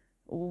in,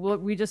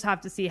 we just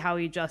have to see how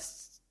he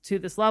adjusts to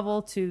this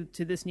level, to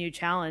this new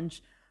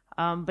challenge.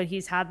 But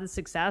he's had the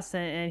success,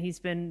 and he's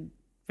been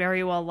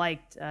very well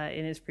liked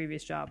in his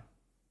previous job.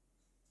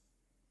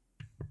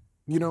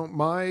 You know,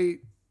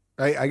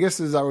 I guess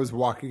as I was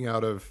walking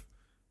out of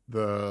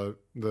the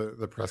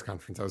press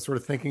conference, I was sort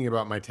of thinking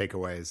about my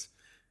takeaways,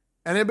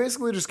 and it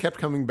basically just kept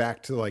coming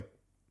back to like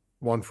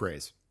one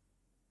phrase: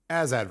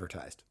 as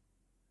advertised.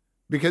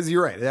 Because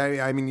you're right.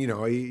 I mean, you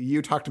know,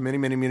 you talked to many,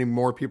 many, many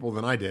more people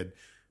than I did,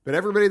 but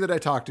everybody that I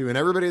talked to and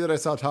everybody that I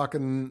saw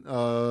talking,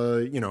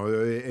 you know,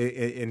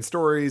 in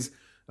stories,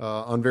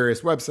 on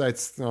various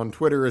websites, on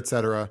Twitter,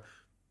 etc.,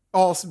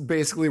 all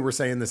basically were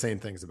saying the same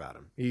things about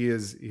him. He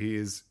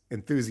is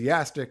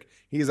enthusiastic.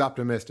 He's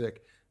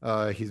optimistic.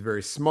 He's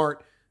very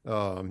smart.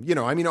 You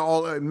know, I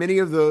mean, many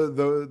of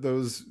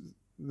those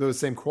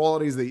same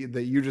qualities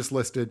that you just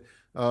listed,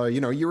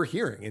 you know, you were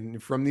hearing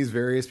and from these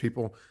various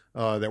people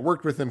that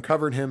worked with him,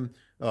 covered him,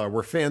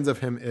 were fans of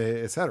him,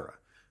 etc.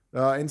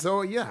 And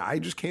so, yeah, I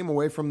just came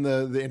away from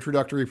the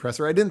introductory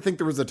presser. I didn't think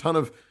there was a ton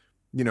of,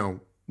 you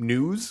know,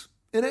 news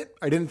in it.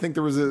 I didn't think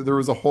there was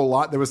a whole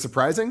lot that was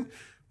surprising.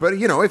 But,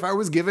 you know, if I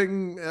was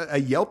giving a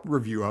Yelp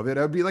review of it,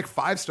 I'd be like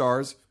 5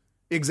 stars,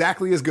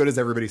 exactly as good as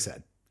everybody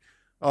said.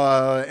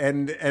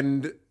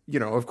 And you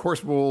know, of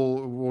course,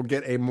 we'll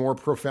get a more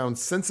profound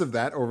sense of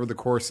that over the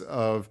course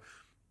of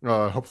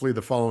hopefully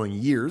the following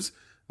years.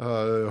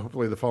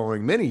 Hopefully the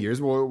following many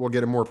years, we'll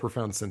get a more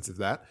profound sense of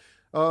that.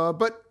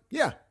 But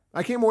yeah,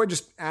 I came away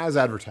just as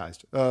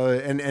advertised.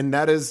 And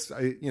that is,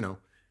 you know,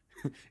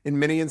 in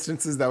many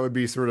instances, that would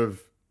be sort of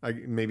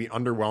maybe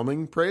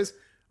underwhelming praise.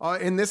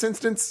 In this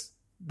instance,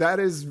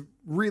 that is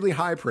really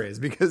high praise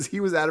because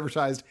he was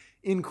advertised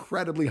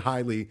incredibly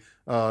highly,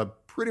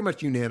 pretty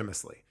much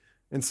unanimously.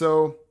 And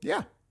so,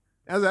 yeah,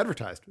 as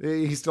advertised,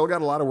 he's still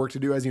got a lot of work to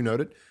do, as you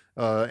noted.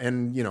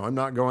 And, you know, I'm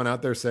not going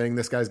out there saying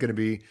this guy's going to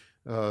be,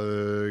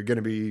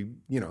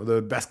 you know,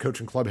 the best coach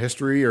in club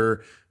history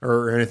or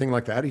anything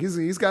like that.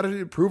 He's got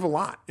to prove a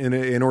lot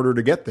in order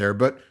to get there.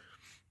 But,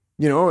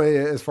 you know,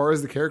 as far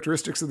as the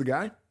characteristics of the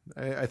guy,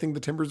 I think the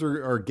Timbers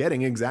are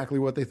getting exactly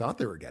what they thought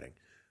they were getting.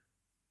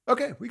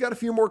 Okay, we got a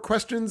few more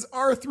questions.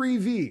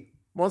 R3V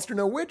wants to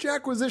know which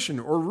acquisition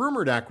or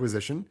rumored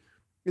acquisition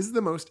is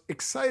the most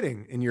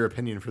exciting in your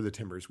opinion for the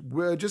Timbers.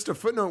 Just a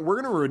footnote,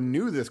 we're going to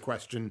renew this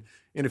question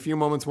in a few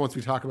moments once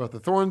we talk about the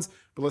Thorns,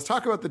 but let's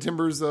talk about the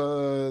Timbers,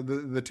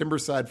 the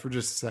Timbers side for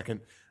just a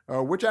second.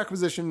 Which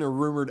acquisition or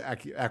rumored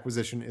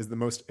acquisition is the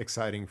most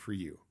exciting for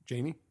you?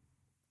 Jamie?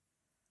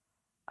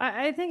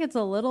 I think it's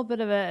a little bit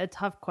of a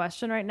tough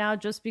question right now,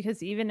 just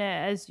because even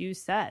as you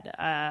said,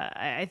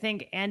 I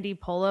think Andy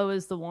Polo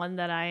is the one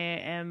that I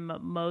am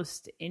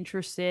most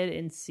interested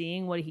in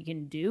seeing what he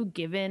can do,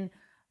 given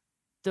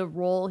the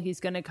role he's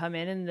going to come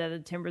in and that the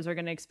Timbers are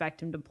going to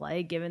expect him to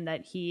play, given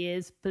that he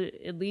is,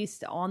 at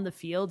least on the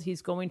field,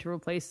 he's going to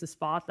replace the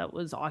spot that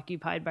was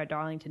occupied by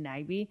Darlington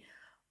Nagbe.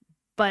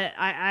 But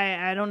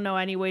I don't know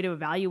any way to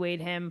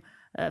evaluate him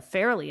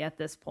fairly at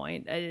this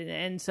point.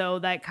 And so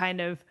that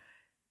kind of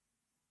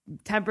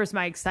tempers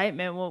my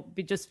excitement, will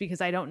be just because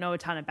I don't know a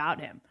ton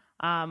about him.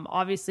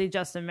 Obviously,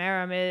 Justin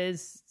Meram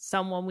is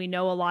someone we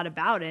know a lot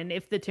about. And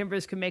if the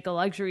Timbers could make a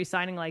luxury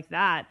signing like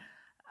that,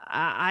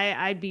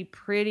 I'd be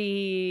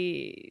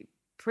pretty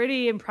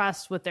pretty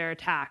impressed with their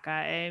attack.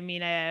 I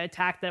mean, an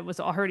attack that was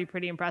already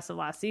pretty impressive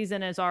last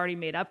season has already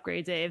made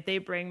upgrades. If they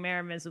bring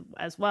Meram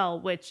as well,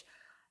 which,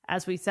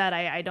 as we said,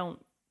 I don't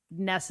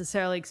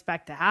necessarily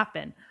expect to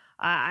happen.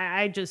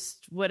 I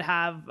just would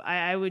have,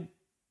 I would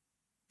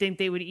think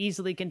they would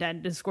easily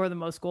contend to score the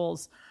most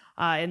goals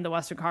in the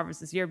Western Conference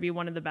this year, be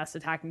one of the best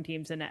attacking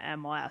teams in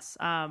MLS.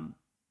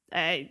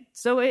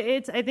 So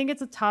I think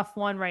it's a tough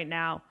one right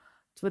now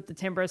with the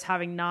Timbers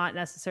having not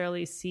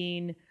necessarily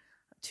seen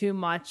too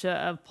much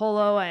of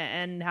Polo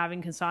and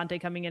having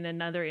Casante coming in,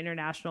 another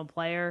international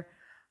player.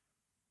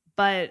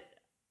 But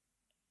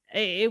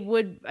it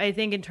would, I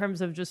think, in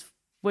terms of just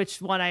which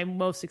one I'm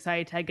most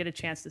excited to get a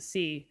chance to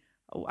see,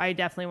 I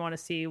definitely want to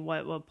see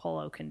what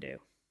Polo can do.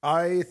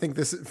 I think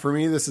this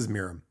is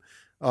Meram.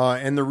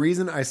 And the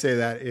reason I say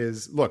that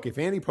is, look, if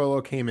Andy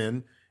Polo came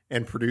in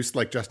and produced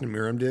like Justin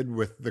Meram did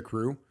with the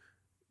Crew,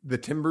 the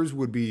Timbers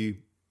would be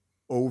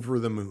over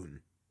the moon.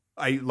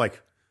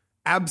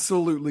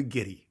 Absolutely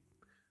giddy.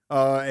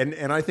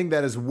 And I think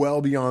that is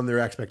well beyond their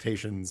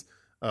expectations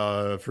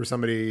for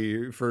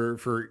somebody,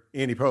 for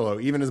Andy Polo,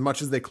 even as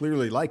much as they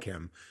clearly like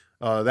him.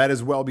 That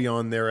is well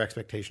beyond their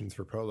expectations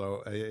for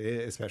Polo,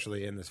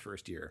 especially in this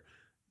first year.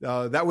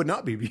 That would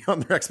not be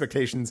beyond their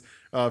expectations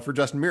for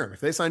Justin Meram. If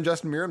they sign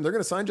Justin Meram, they're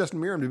going to sign Justin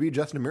Meram to be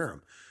Justin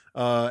Meram.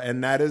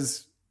 And that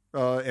is,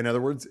 in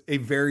other words, a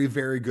very,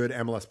 very good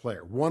MLS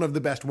player, one of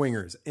the best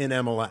wingers in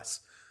MLS.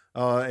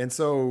 And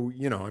so,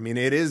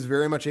 it is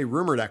very much a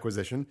rumored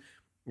acquisition.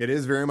 It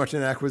is very much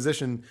an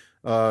acquisition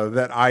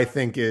that I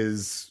think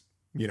is,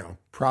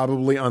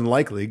 probably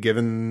unlikely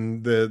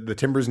given the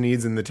Timbers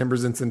needs and the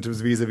Timbers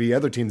incentives vis-a-vis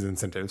other teams'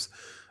 incentives.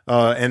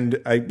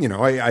 And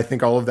I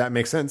think all of that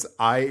makes sense.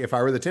 If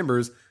I were the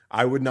Timbers,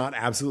 I would not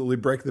absolutely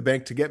break the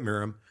bank to get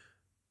Meram.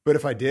 But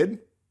if I did,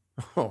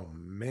 oh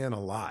man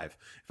alive.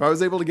 If I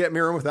was able to get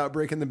Meram without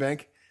breaking the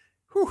bank,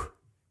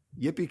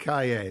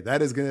 yippee-ki-yay.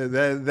 That is gonna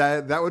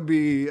that would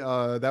be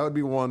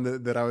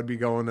one that I would be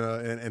going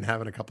and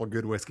having a couple of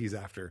good whiskeys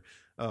after,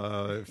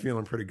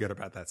 feeling pretty good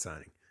about that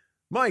signing.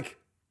 Mike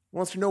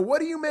wants to know, what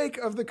do you make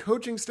of the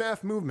coaching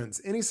staff movements?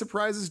 Any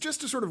surprises?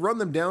 Just to sort of run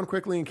them down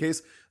quickly in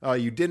case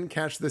you didn't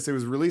catch this. It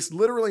was released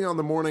literally on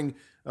the morning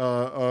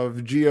of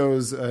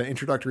Gio's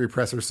introductory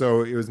presser,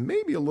 so it was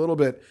maybe a little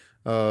bit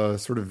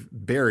sort of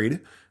buried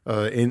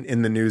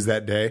in the news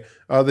that day.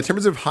 The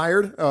Timbers have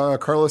hired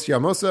Carlos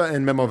Llamosa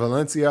and Memo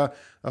Valencia.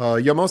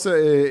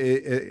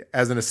 Llamosa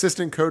as an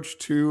assistant coach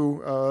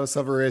to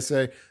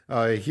Savarese.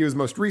 He was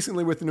most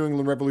recently with the New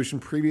England Revolution.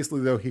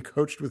 Previously, though, he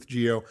coached with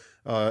Gio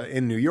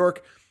in New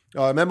York.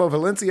 Memo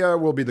Valencia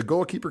will be the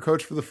goalkeeper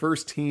coach for the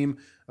first team.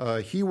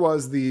 He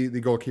was the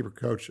goalkeeper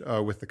coach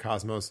with the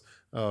Cosmos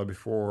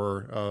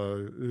before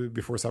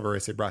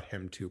Savarese brought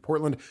him to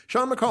Portland.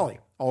 Sean McCauley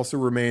also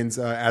remains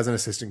as an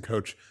assistant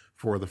coach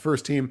for the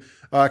first team.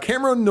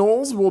 Cameron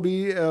Knowles will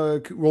be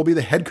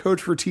the head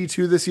coach for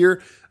T2 this year.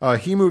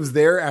 He moves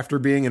there after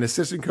being an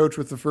assistant coach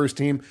with the first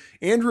team.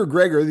 Andrew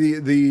Gregor,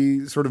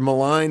 the sort of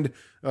maligned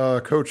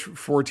coach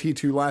for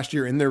T2 last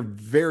year in their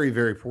very,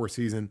 very poor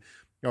season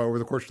over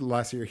the course of the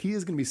last year, he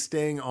is going to be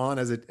staying on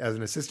as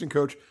an assistant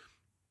coach.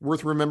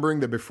 Worth remembering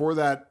that before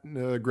that,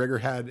 Gregor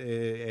had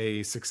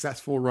a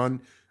successful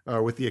run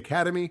with the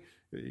academy.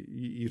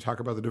 You talk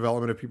about the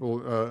development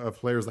of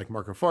players like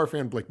Marco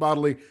Farfan, Blake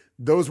Bodley.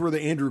 Those were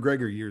the Andrew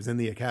Gregor years in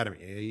the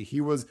academy.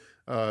 He was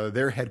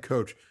their head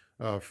coach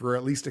for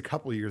at least a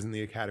couple of years in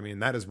the academy,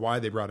 and that is why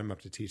they brought him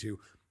up to T2.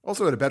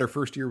 Also had a better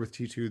first year with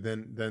T2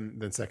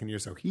 than second year,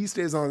 so he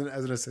stays on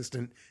as an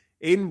assistant.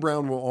 Aiden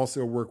Brown will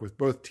also work with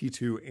both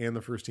T2 and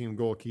the first team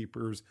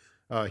goalkeepers.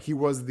 He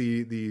was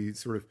the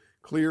sort of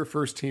clear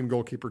first team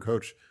goalkeeper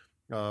coach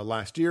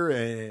last year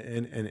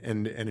and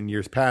in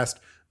years past.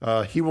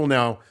 He will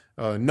now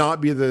not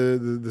be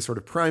the sort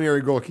of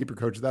primary goalkeeper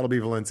coach. That'll be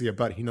Valencia,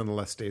 but he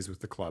nonetheless stays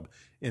with the club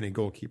in a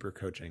goalkeeper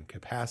coaching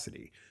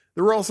capacity.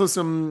 There were also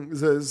some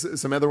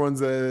other ones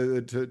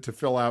to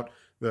fill out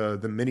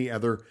the many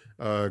other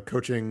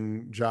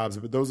coaching jobs,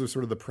 but those are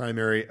sort of the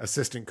primary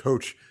assistant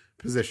coach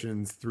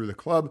positions through the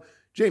club.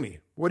 Jamie,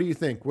 what do you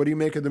think? What do you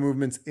make of the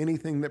movements?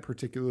 Anything that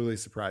particularly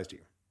surprised you?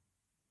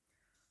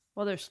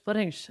 Well, they're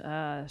splitting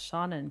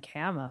Sean and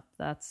Cam up.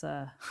 That's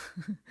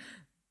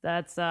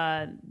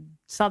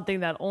something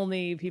that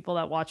only people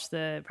that watch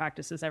the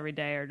practices every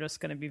day are just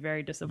going to be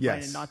very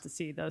disappointed not to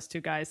see those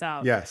two guys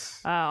out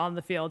on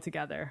the field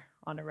together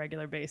on a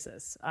regular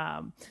basis.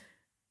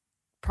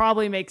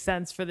 Probably makes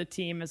sense for the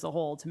team as a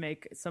whole to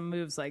make some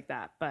moves like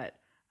that, but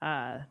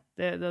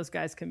those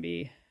guys can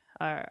be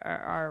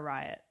are a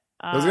riot.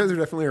 Those guys are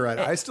definitely a riot.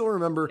 I still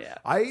remember,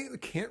 I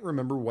can't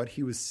remember what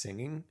he was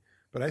singing,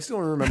 but I still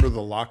remember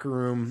the locker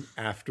room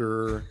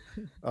after.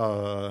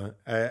 So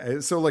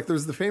like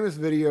there's the famous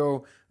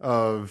video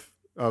of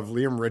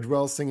Liam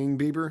Ridgewell singing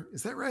Bieber.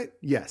 Is that right?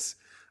 Yes.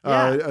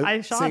 Yeah,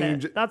 I shot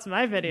it. That's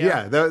my video.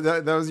 Yeah,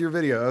 that was your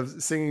video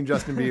of singing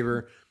Justin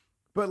Bieber.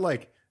 But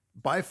like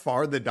by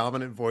far the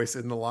dominant voice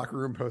in the locker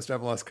room post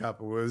MLS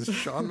Cup was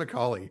Sean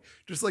McCauley,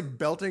 just like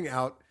belting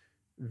out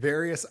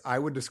various, I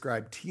would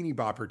describe teeny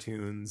bopper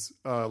tunes,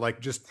 like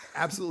just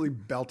absolutely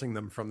belting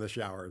them from the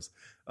showers.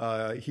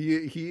 He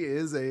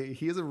is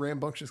a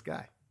rambunctious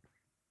guy.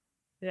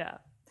 Yeah.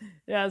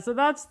 Yeah. So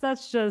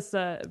that's just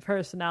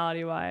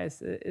personality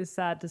wise, it's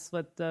sad to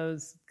split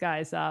those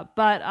guys up.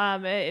 But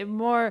on a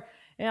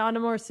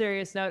more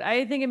serious note,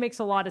 I think it makes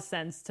a lot of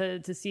sense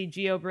to see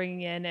Gio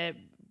bringing in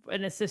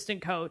an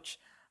assistant coach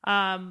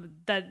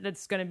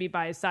that's going to be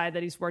by his side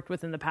that he's worked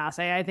with in the past.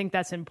 I think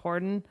that's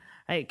important.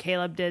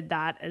 Caleb did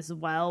that as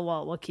well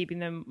while keeping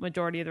the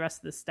majority of the rest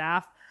of the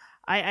staff.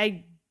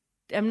 I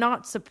am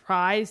not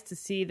surprised to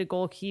see the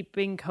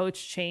goalkeeping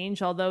coach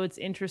change, although it's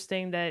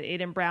interesting that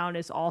Aiden Brown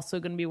is also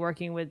going to be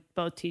working with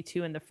both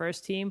T2 and the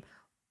first team,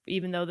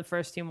 even though the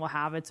first team will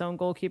have its own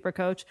goalkeeper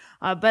coach.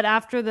 But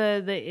after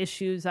the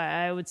issues,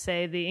 I would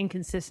say the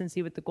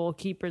inconsistency with the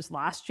goalkeepers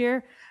last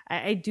year,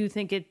 I do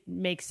think it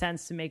makes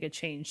sense to make a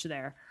change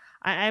there.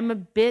 I'm a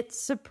bit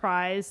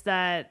surprised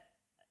that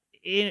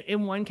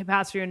in one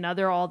capacity or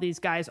another, all these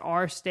guys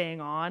are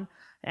staying on.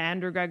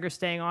 Andrew Gregor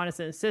staying on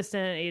as an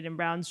assistant, Aiden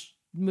Brown's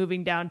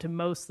moving down to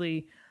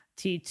mostly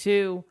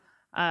T2.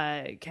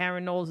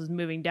 Cameron Knowles is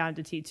moving down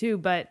to T2,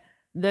 but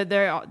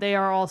they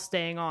are all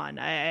staying on.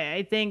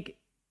 I think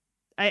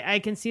I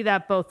can see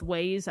that both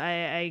ways.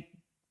 I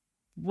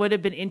would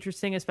have been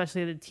interesting,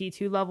 especially at the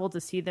T2 level, to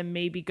see them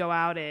maybe go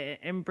out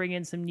and bring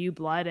in some new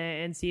blood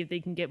and see if they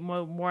can get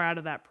more out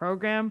of that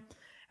program.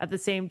 At the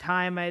same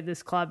time,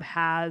 this club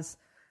has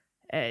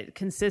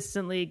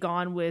consistently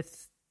gone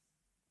with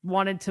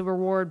wanted to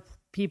reward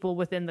people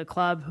within the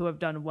club who have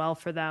done well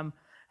for them,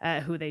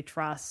 who they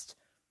trust.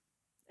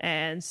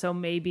 And so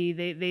maybe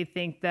they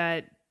think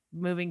that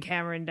moving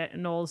Cameron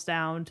Knowles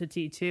down to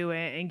T2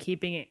 and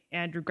keeping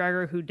Andrew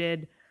Gregor, who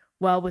did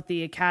well with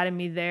the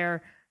academy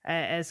there,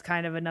 as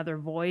kind of another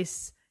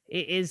voice,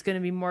 it is going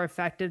to be more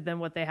effective than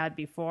what they had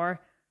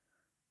before.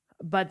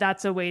 But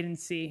that's a wait and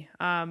see.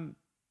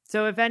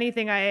 So if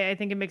anything, I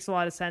think it makes a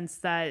lot of sense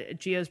that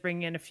Gio's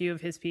bringing in a few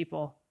of his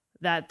people,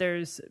 that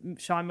there's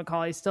Sean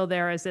McCauley still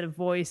there as a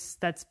voice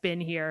that's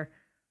been here.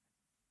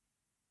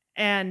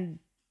 And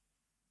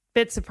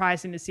bit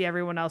surprising to see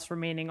everyone else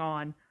remaining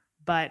on,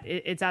 but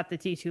it's at the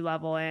T2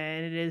 level,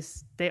 and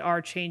they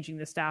are changing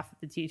the staff at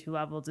the T2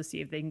 level to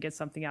see if they can get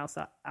something else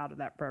out of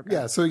that program.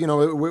 Yeah. So,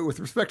 with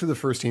respect to the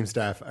first team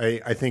staff,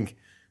 I think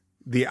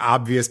the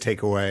obvious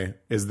takeaway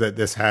is that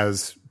this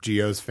has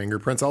Gio's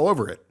fingerprints all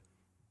over it,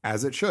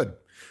 as it should,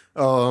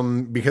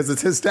 because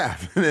it's his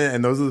staff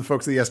and those are the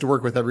folks that he has to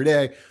work with every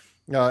day.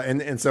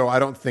 And so I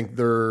don't think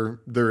there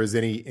is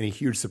any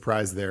huge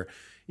surprise there.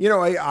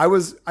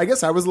 I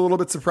guess I was a little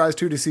bit surprised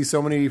too to see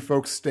so many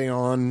folks stay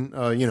on,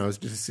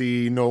 to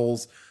see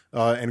Knowles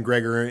and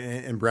Gregor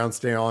and Brown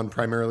stay on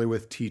primarily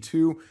with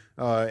T2,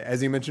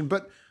 as you mentioned.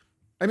 But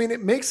I mean,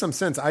 it makes some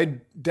sense. I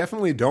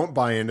definitely don't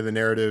buy into the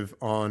narrative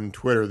on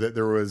Twitter that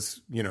there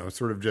was,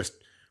 sort of just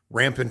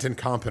rampant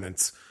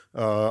incompetence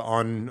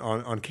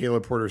on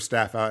Caleb Porter's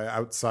staff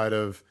outside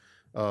of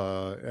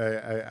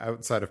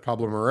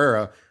Pablo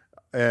Moreira.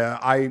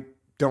 I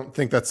don't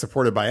think that's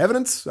supported by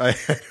evidence. I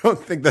don't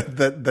think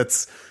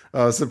that's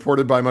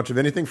supported by much of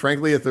anything.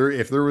 Frankly, if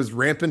there was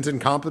rampant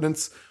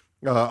incompetence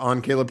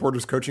on Caleb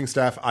Porter's coaching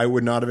staff, I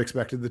would not have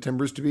expected the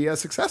Timbers to be as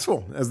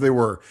successful as they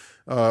were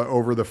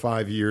over the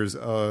 5 years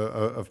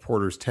of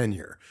Porter's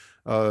tenure.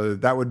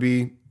 That would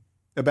be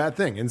a bad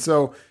thing. And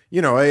so,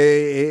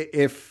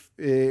 if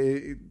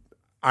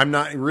I'm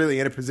not really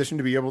in a position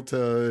to be able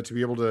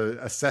to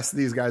assess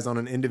these guys on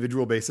an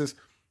individual basis,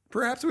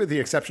 perhaps with the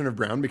exception of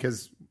Brown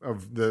because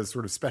of the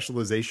sort of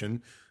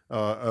specialization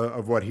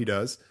of what he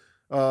does.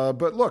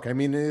 But look, I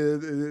mean,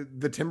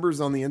 the Timbers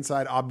on the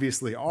inside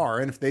obviously are.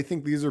 And if they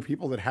think these are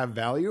people that have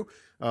value,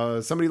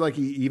 somebody like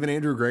even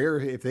Andrew Gregor,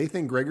 if they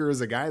think Gregor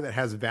is a guy that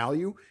has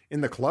value in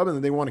the club and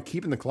that they want to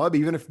keep in the club,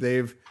 even if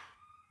they've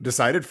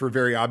decided for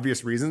very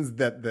obvious reasons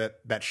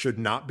that should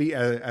not be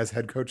as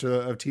head coach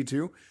of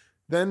T2,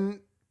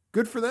 then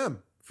good for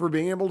them for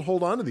being able to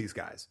hold on to these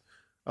guys.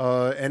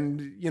 I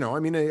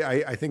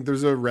think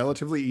there's a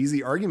relatively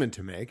easy argument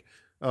to make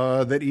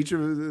that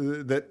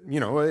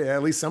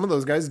at least some of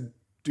those guys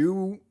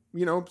do,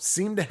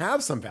 seem to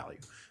have some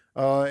value.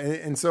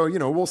 And so,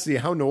 we'll see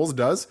how Knowles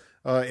does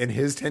in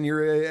his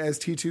tenure as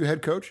T2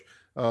 head coach.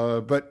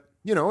 But,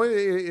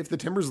 if the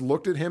Timbers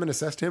looked at him and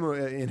assessed him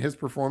in his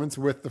performance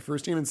with the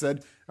first team and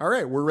said, all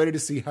right, we're ready to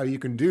see how you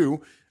can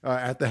do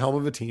at the helm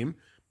of a team,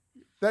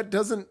 that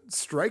doesn't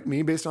strike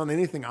me based on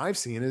anything I've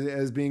seen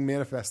as being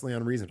manifestly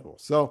unreasonable.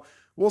 So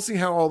we'll see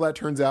how all that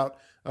turns out.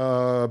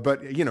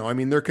 But,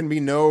 there can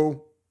be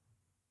no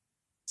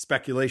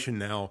speculation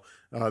now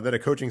that a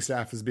coaching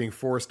staff is being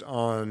forced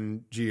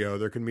on Gio.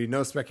 There can be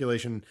no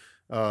speculation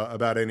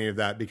about any of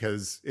that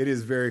because it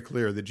is very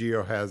clear that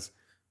Gio has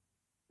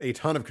a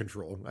ton of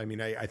control. I mean,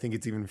 I think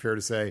it's even fair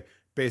to say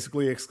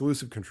basically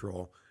exclusive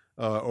control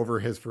over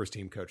his first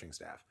team coaching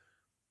staff.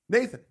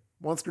 Nathan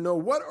wants to know,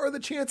 what are the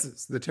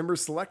chances the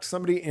Timbers select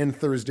somebody in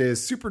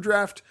Thursday's Super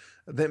Draft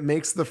that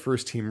makes the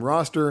first team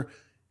roster?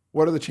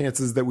 What are the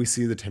chances that we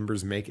see the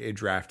Timbers make a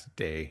draft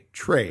day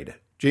trade?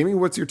 Jamie,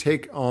 what's your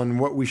take on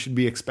what we should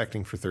be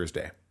expecting for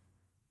Thursday?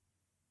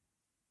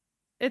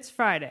 It's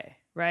Friday,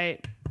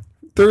 right?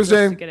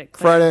 Thursday,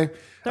 Friday.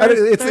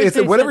 It's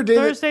whatever day.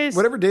 Thursday's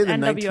whatever day the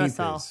NWSL.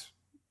 19th is.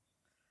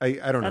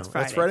 I don't know.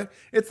 That's Friday.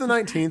 It's the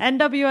 19th.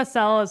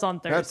 NWSL is on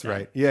Thursday. That's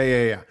right.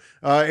 Yeah.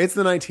 It's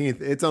the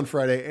 19th. It's on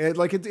Friday.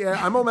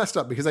 I'm all messed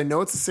up because I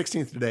know it's the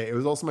 16th today. It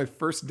was also my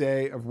first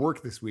day of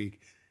work this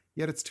week,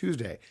 yet it's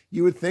Tuesday.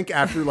 You would think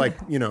after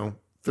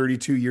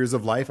 32 years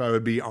of life, I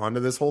would be onto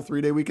this whole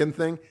 3-day weekend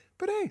thing.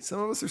 But hey,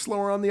 some of us are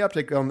slower on the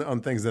uptake on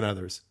things than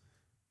others.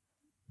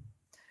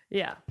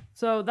 Yeah.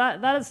 So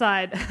that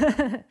aside,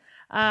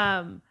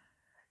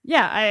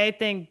 I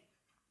think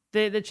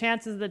the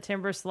chances the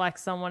Timbers select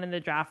someone in the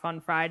draft on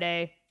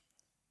Friday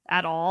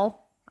at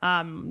all,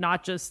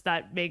 not just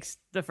that makes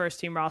the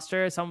first team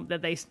roster,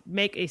 that they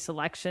make a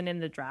selection in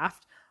the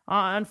draft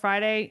on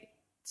Friday,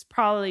 it's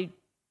probably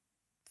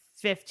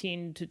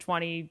 15 to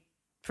 20%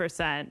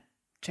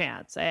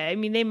 chance. I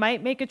mean, they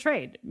might make a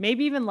trade,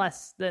 maybe even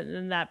less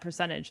than that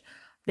percentage.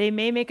 They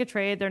may make a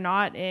trade. They're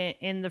not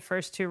in the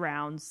first two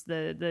rounds.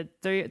 The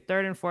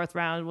third and fourth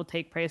round will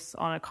take place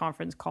on a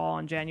conference call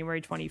on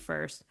January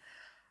 21st.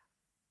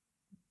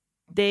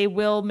 They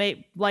will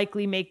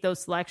likely make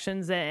those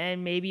selections,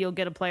 and maybe you'll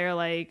get a player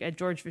like a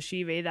George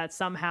Vashive that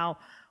somehow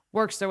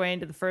works their way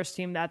into the first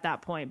team at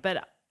that point.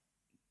 But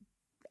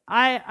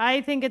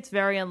I think it's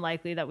very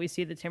unlikely that we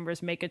see the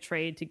Timbers make a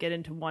trade to get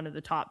into one of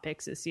the top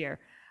picks this year.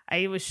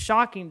 It was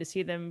shocking to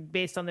see them,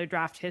 based on their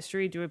draft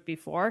history, do it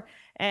before.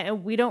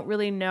 And we don't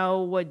really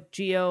know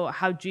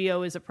how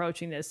Gio is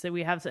approaching this. So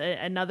we have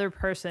another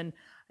person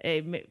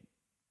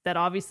that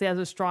obviously has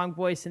a strong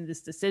voice in this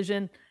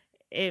decision.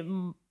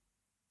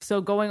 So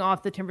going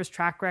off the Timbers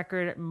track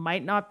record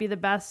might not be the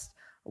best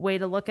way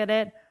to look at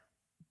it,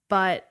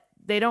 but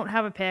they don't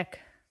have a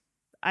pick.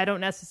 I don't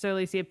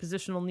necessarily see a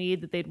positional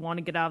need that they'd want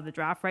to get out of the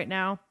draft right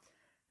now.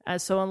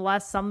 So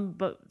unless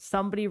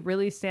somebody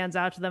really stands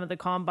out to them at the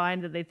combine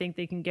that they think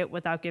they can get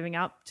without giving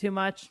up too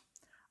much,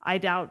 I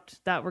doubt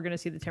that we're going to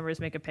see the Timbers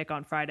make a pick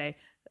on Friday.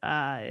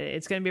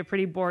 It's going to be a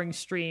pretty boring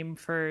stream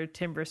for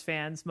Timbers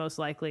fans, most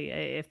likely,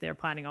 if they're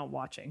planning on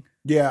watching.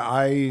 Yeah,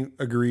 I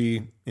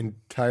agree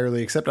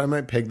entirely, except I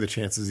might peg the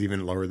chances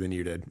even lower than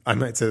you did. I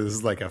might say this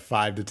is like a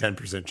 5 to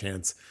 10%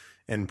 chance,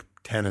 and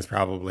 10 is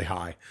probably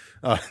high,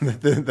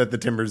 that the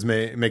Timbers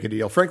may make a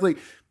deal. Frankly,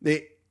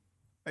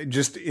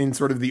 just in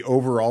sort of the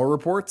overall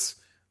reports,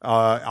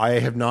 I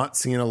have not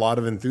seen a lot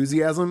of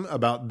enthusiasm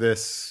about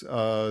this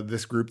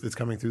group that's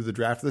coming through the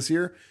draft this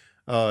year.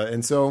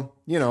 And so,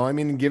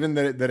 given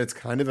that it's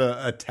kind of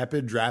a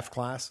tepid draft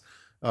class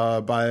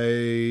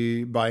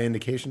by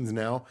indications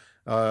now,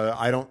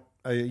 I'm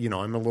a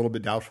little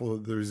bit doubtful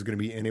that there's going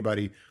to be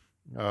anybody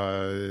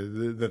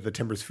that the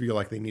Timbers feel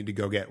like they need to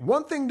go get.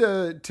 One thing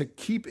to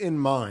keep in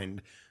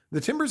mind, the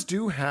Timbers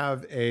do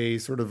have a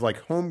sort of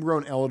like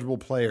homegrown eligible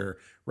player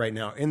right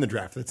now in the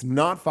draft. That's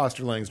not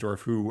Foster Langsdorf,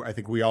 who I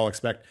think we all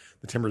expect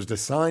the Timbers to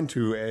sign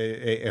to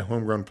a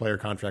homegrown player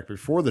contract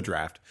before the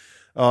draft.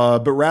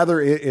 But rather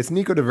it's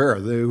Nico de Vera,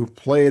 who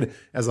played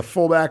as a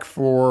fullback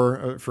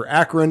for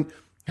Akron,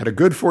 had a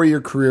good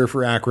 4-year career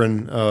for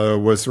Akron,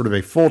 was sort of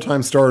a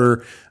full-time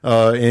starter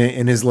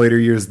in his later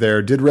years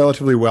there, did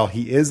relatively well.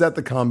 He is at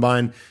the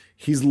combine.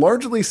 He's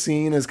largely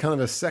seen as kind of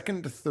a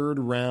second to third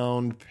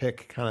round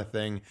pick kind of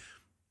thing.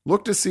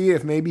 Look to see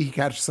if maybe he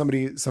catches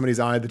somebody's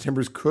eye. The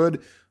Timbers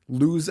could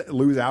lose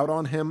out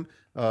on him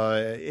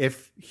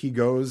if he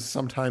goes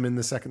sometime in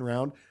the second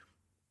round.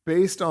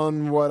 Based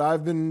on what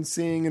I've been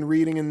seeing and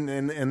reading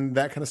and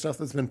that kind of stuff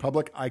that's been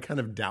public, I kind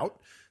of doubt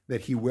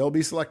that he will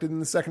be selected in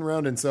the second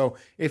round. And so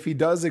if he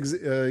does,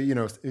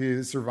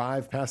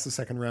 survive past the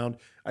second round,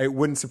 it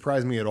wouldn't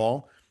surprise me at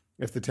all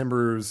if the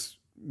Timbers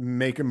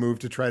make a move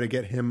to try to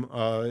get him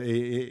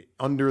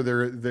under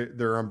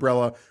their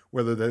umbrella,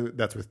 whether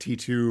that's with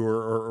T2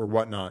 or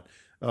whatnot.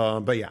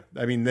 But yeah,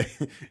 I mean,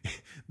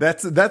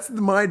 that's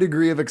my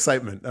degree of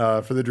excitement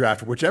for the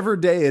draft, whichever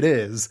day it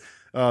is.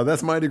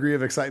 That's my degree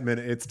of excitement.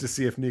 It's to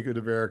see if Nico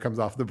de Vera comes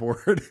off the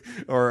board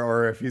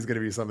or if he's going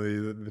to be somebody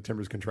that the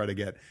Timbers can try to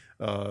get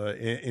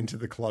into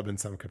the club in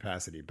some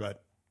capacity.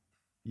 But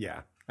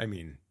yeah, I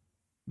mean,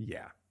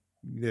 yeah,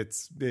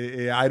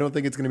 I don't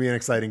think it's going to be an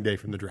exciting day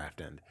from the draft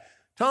end.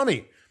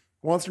 Tommy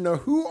wants to know,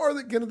 who are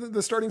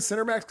the starting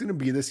center backs going to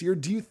be this year?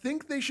 Do you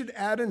think they should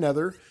add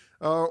another,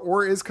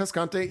 or is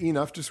Cascante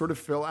enough to sort of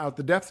fill out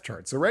the depth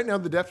chart? So right now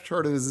the depth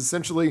chart is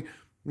essentially,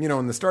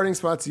 in the starting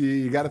spots,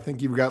 you got to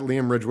think you've got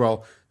Liam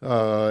Ridgewell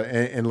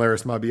and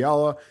Laris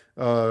Mabiala.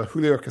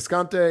 Julio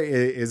Cascante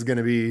is going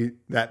to be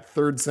that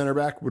third center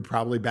back, would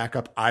probably back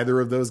up either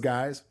of those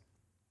guys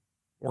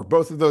or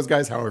both of those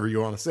guys, however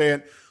you want to say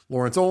it.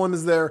 Lawrence Olin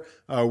is there.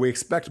 We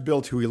expect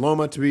Bill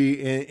Tuiloma to be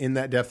in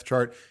that depth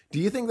chart. Do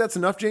you think that's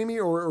enough, Jamie,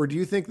 or do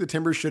you think the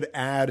Timbers should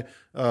add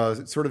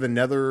sort of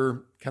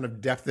another kind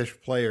of depth-ish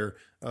player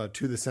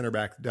to the center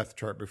back depth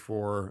chart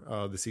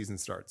before the season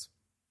starts?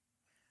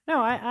 No,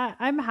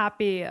 I'm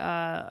happy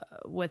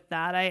with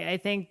that. I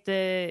think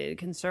the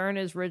concern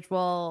is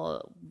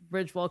Ridgewell.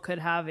 Ridgewell could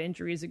have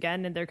injuries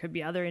again, and there could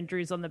be other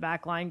injuries on the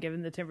back line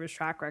given the Timbers'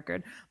 track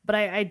record. But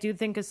I do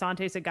think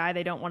Asante's a guy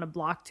they don't want to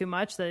block too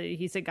much. That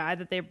he's a guy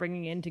that they're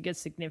bringing in to get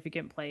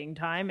significant playing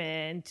time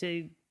and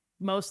to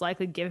most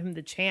likely give him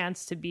the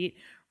chance to beat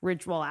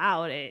Ridgewell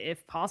out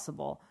if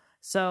possible.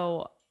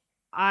 So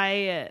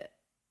I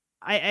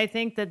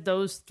think that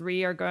those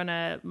three are going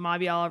to,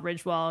 Mabiala,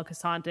 Ridgewell,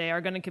 Casante,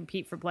 are going to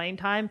compete for playing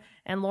time.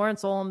 And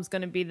Lawrence Olam's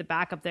going to be the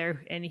backup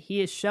there. And he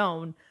has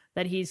shown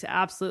that he's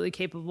absolutely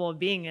capable of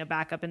being a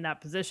backup in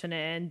that position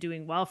and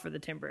doing well for the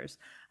Timbers.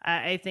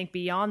 I think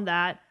beyond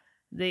that,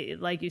 they,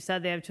 like you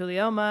said, they have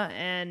Tulioma.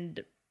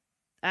 And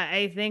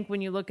I think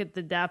when you look at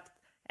the depth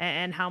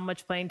and how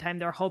much playing time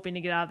they're hoping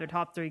to get out of their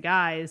top three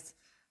guys,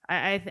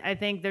 I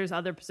think there's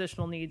other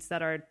positional needs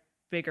that are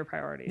bigger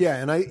priorities. Yeah,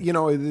 and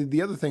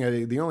the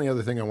only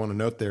other thing I want to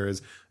note there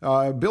is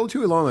Bill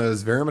Tuiloma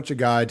is very much a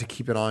guy to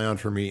keep an eye on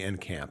for me in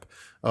camp.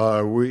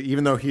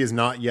 Even though he is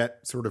not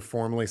yet sort of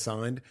formally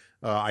signed,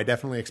 I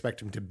definitely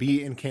expect him to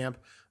be in camp.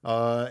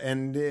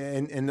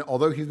 And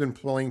although he's been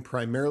playing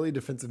primarily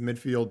defensive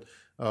midfield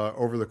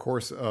over the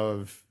course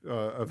of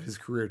his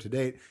career to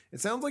date, it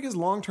sounds like his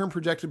long-term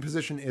projected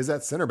position is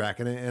at center back,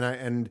 and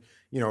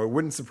it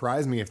wouldn't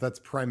surprise me if that's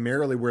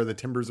primarily where the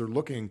Timbers are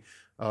looking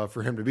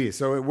for him to be.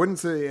 So it wouldn't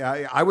say,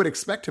 I would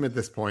expect him at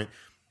this point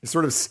to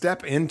sort of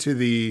step into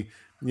the,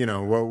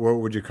 what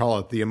would you call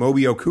it? The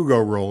Amobi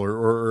Okugo role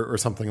or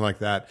something like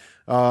that.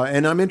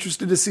 And I'm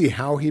interested to see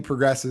how he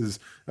progresses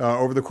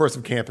over the course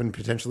of camp and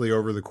potentially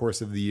over the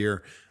course of the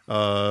year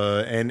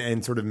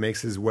and sort of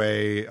makes his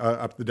way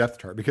up the depth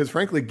chart. Because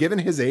frankly, given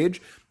his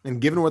age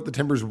and given what the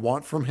Timbers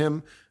want from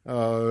him,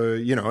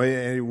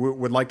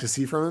 would like to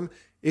see from him,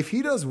 if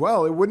he does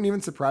well, it wouldn't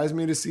even surprise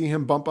me to see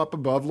him bump up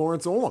above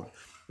Lawrence Olam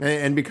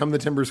and become the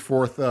Timbers'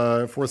 fourth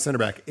center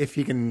back if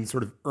he can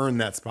sort of earn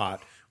that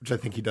spot, which I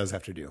think he does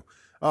have to do.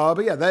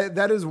 But yeah,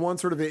 that is one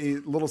sort of a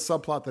little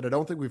subplot that I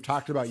don't think we've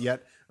talked about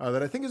yet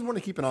that I think is one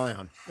to keep an eye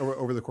on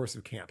over the course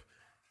of camp.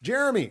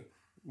 Jeremy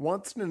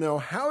wants to know,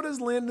 how does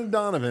Landon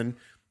Donovan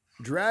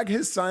drag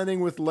his signing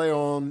with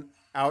Leon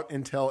out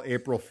until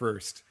April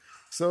 1st?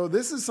 So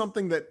this is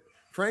something that,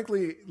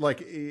 frankly,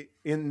 like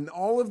in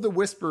all of the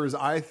whispers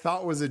I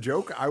thought was a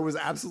joke, I was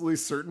absolutely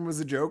certain was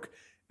a joke.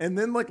 And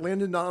then like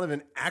Landon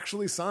Donovan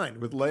actually signed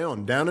with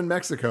Leon down in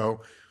Mexico.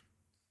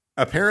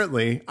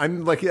 Apparently,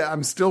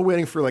 I'm still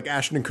waiting for like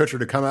Ashton Kutcher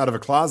to come out of a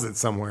closet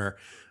somewhere.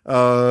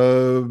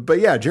 But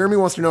yeah, Jeremy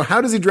wants to know, how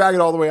does he drag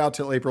it all the way out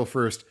till April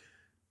 1st?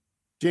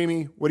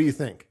 Jamie, what do you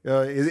think?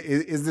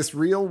 Is this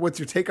real? What's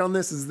your take on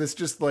this? Is this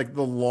just like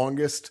the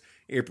longest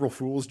April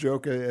Fool's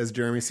joke, as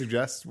Jeremy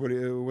suggests?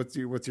 What's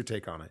your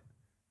take on it?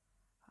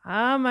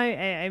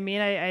 I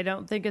mean, I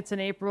don't think it's an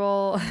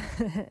April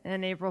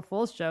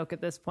Fool's joke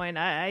at this point.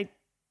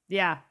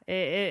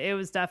 It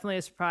was definitely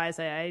a surprise.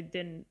 I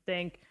didn't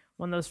think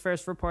when those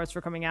first reports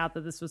were coming out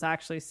that this was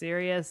actually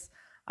serious.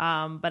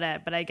 But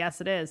I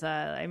guess it is.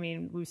 I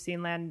mean, we've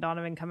seen Landon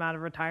Donovan come out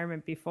of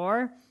retirement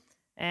before,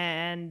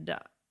 and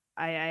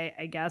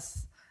I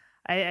guess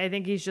I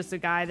think he's just a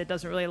guy that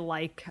doesn't really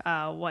like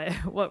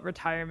what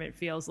retirement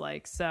feels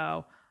like.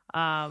 So,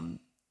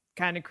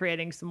 kind of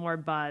creating some more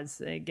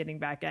buzz, getting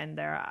back in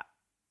there.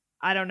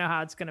 I don't know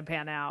how it's going to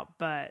pan out,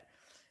 but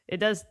it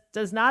does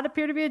not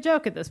appear to be a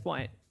joke at this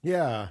point.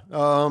 Yeah.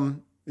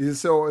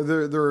 So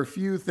there are a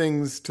few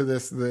things to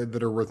this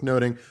that are worth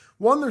noting.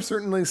 One, there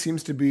certainly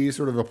seems to be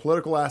sort of a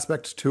political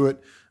aspect to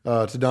it,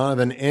 to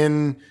Donovan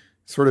in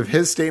sort of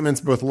his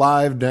statements, both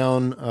live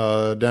down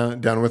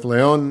with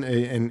Leon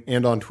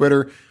and on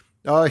Twitter.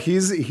 He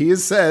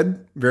has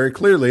said very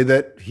clearly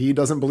that he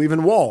doesn't believe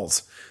in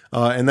walls.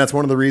 And that's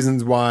one of the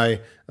reasons why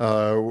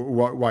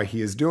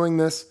he is doing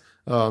this.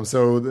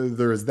 So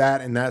there is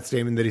that in that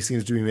statement that he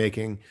seems to be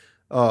making.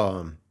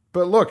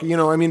 But look,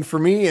 I mean, for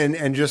me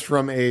and just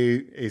from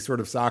a sort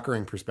of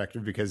soccering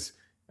perspective, because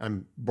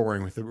I'm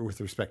boring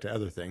with respect to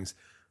other things.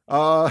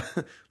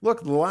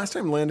 Look, the last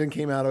time Landon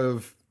came out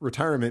of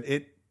retirement,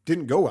 it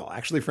didn't go well.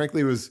 Actually,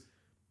 frankly, it was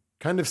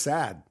kind of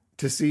sad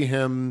to see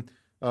him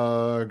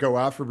go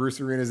out for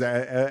Bruce Arena's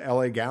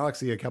LA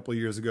Galaxy a couple of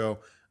years ago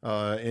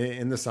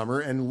in the summer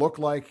and look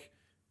like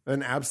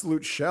an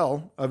absolute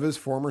shell of his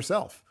former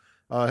self.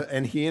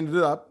 And he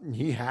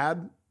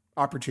had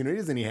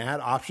opportunities and he had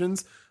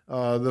options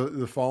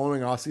the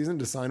following offseason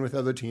to sign with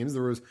other teams.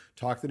 There was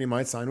talk that he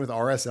might sign with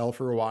RSL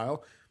for a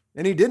while,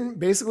 and he didn't,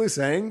 basically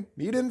saying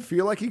he didn't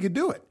feel like he could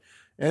do it.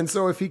 And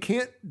so if he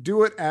can't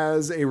do it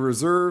as a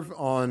reserve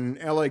on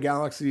LA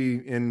Galaxy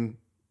in,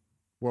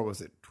 what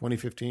was it,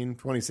 2015,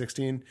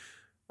 2016,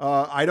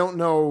 I don't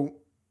know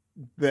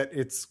that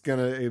it's going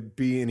to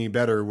be any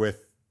better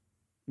with,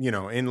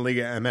 in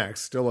Liga MX,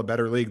 still a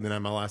better league than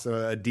MLS,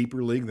 a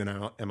deeper league than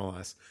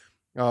MLS.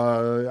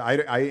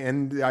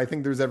 I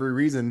think there's every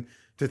reason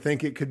to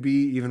think it could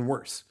be even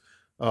worse.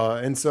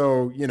 And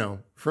so,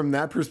 from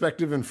that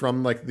perspective and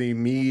from like the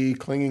me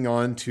clinging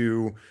on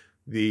to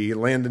the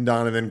Landon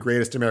Donovan,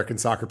 greatest American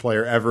soccer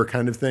player ever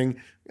kind of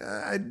thing.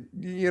 I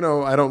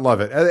don't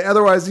love it.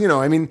 Otherwise,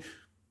 I mean,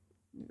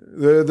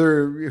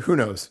 who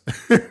knows?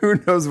 Who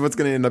knows what's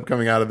going to end up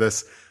coming out of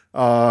this?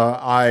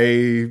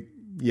 I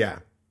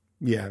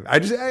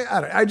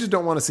just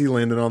don't want to see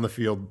Landon on the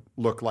field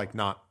look like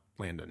not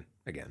Landon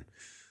again.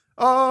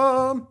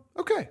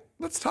 Okay,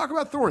 let's talk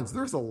about Thorns.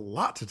 There's a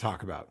lot to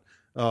talk about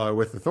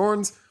with the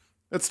Thorns.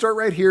 Let's start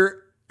right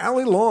here.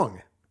 Allie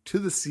Long to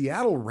the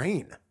Seattle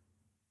Reign.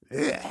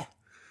 The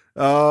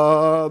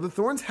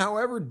Thorns,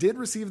 however, did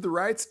receive the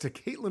rights to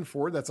Caitlin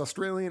Ford. That's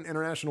Australian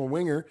international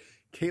winger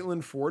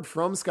Caitlin Ford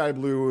from Sky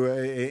Blue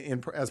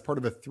as part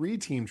of a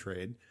 3-team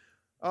trade.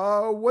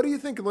 What do you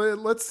think?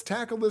 Let's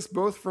tackle this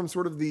both from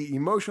sort of the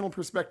emotional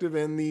perspective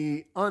and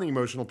the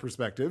unemotional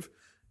perspective.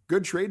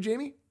 Good trade,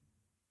 Jamie?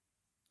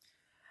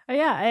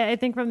 Yeah, I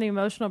think from the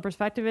emotional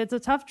perspective, it's a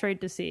tough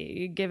trade to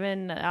see.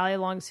 Given Allie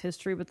Long's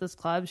history with this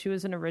club, she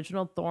was an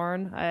original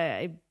Thorn.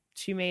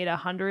 She made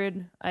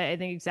 100, I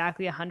think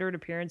exactly 100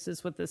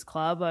 appearances with this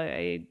club.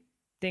 I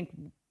think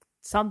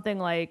something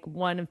like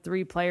one of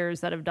 3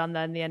 players that have done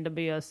that in the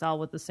NWSL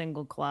with a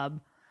single club.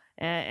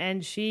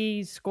 And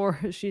she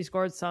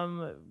scored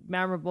some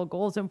memorable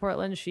goals in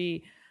Portland.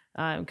 She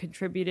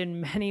contributed in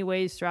many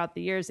ways throughout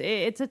the years.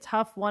 It's a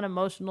tough one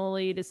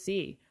emotionally to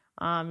see.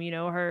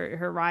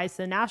 Her rise to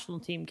the national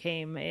team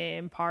came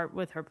in part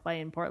with her play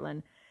in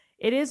Portland.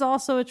 It is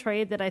also a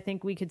trade that I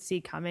think we could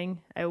see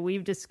coming.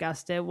 We've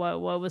discussed it.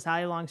 What was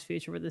Allie Long's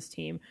future with this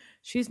team?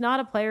 She's not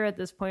a player at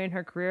this point in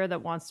her career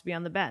that wants to be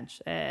on the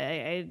bench,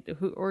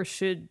 who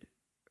should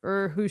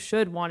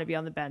want to be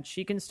on the bench.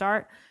 She can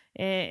start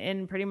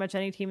in pretty much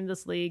any team in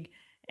this league,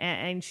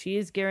 and she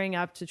is gearing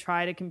up to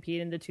try to compete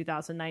in the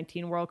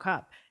 2019 World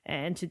Cup.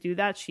 And to do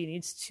that, she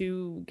needs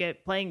to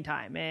get playing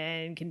time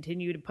and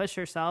continue to push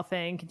herself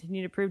and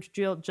continue to prove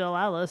to Jill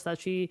Ellis that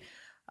she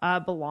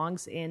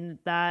belongs in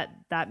that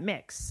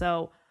mix.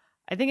 So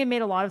I think it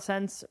made a lot of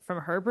sense from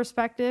her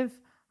perspective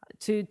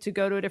to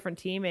go to a different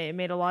team. It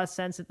made a lot of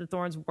sense that the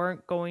Thorns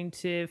weren't going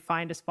to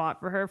find a spot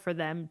for her, for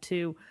them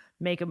to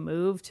make a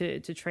move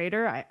to trade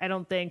her. I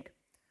don't think,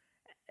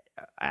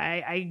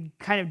 I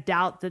kind of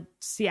doubt that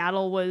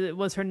Seattle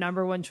was her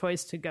number one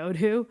choice to go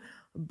to,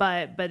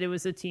 but it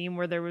was a team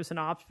where there was an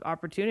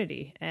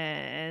opportunity,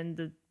 and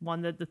the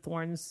one that the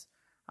Thorns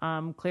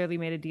clearly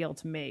made a deal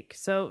to make.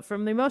 So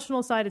from the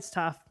emotional side, it's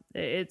tough.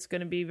 It's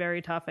going to be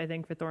very tough, I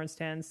think, for Thorns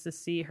fans to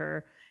see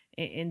her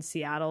in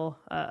Seattle,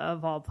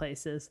 of all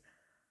places.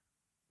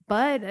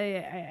 But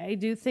I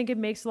do think it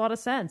makes a lot of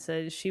sense.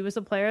 She was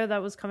a player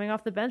that was coming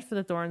off the bench for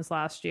the Thorns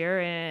last year,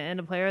 and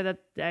a player that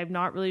I'm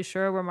not really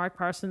sure where Mark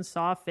Parsons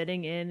saw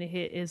fitting in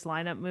his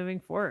lineup moving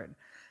forward.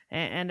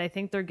 And I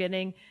think they're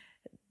getting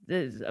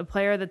a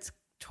player that's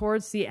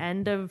towards the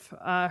end of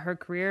her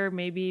career,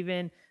 maybe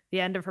even the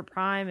end of her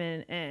prime,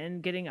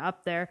 and getting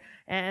up there.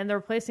 And they're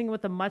replacing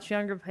with a much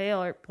younger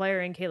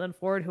player in Caitlin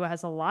Ford, who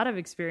has a lot of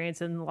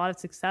experience and a lot of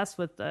success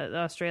with the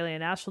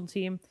Australian national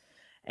team.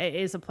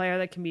 Is a player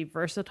that can be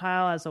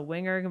versatile as a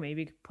winger, can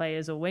maybe play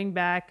as a wing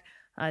back,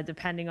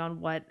 depending on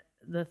what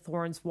the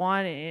Thorns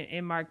want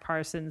in Mark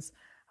Parsons'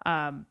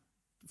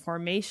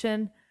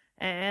 formation,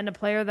 and a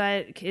player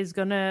that is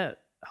going to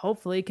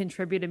hopefully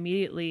contribute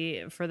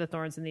immediately for the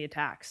Thorns in the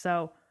attack.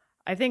 So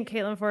I think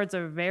Caitlin Ford's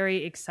a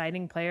very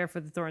exciting player for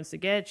the Thorns to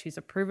get. She's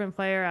a proven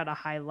player at a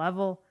high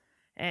level,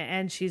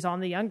 and she's on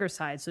the younger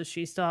side, so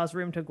she still has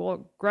room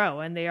to grow,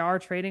 and they are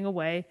trading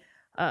away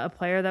a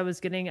player that was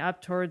getting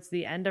up towards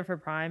the end of her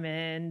prime.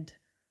 And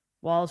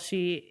while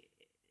she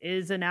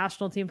is a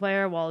national team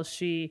player, while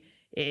she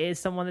is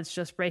someone that's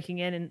just breaking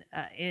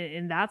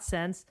in that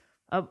sense,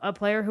 a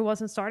player who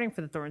wasn't starting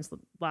for the Thorns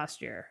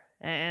last year.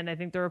 And I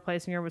think they're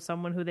replacing her with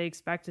someone who they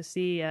expect to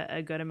see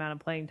a good amount of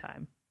playing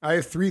time. I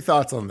have 3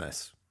 thoughts on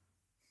this.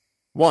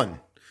 1,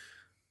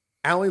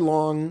 Allie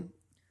Long,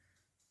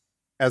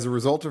 as a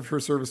result of her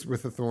service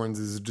with the Thorns,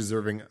 is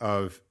deserving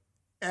of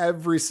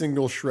every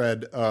single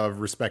shred of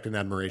respect and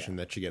admiration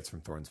that she gets from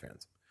Thorns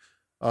fans.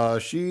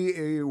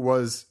 She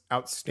was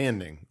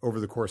outstanding over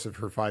the course of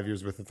her 5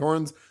 years with the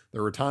Thorns.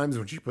 There were times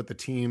when she put the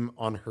team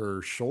on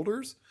her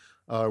shoulders,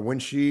 when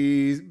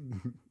she,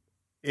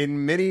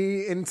 in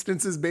many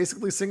instances,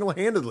 basically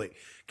single-handedly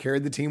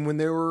carried the team when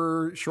they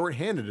were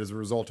shorthanded as a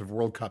result of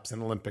World Cups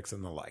and Olympics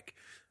and the like.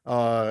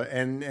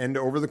 And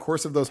over the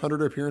course of those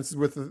 100 appearances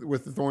with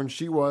the Thorns,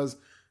 she was,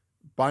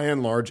 by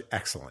and large,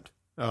 excellent.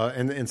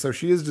 And so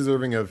she is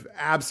deserving of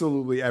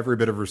absolutely every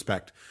bit of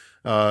respect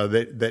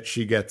that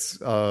she gets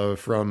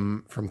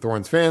from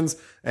Thorns fans.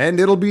 And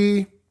it'll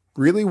be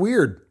really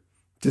weird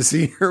to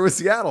see her with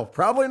Seattle.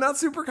 Probably not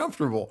super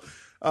comfortable.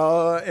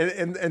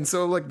 And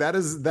so like that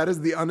is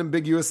the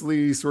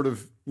unambiguously sort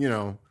of,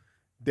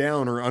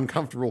 down or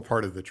uncomfortable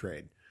part of the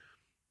trade.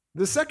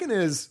 The second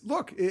is,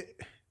 look,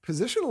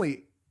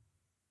 positionally,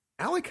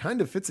 Allie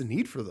kind of fits a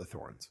need for the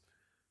Thorns.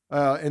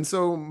 And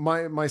so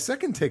my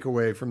second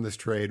takeaway from this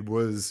trade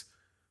was,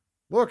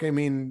 look, I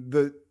mean,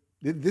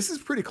 this is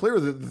pretty clear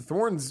that the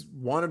Thorns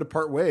wanted to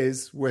part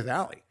ways with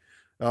Allie.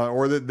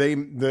 or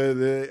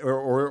that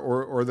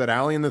or that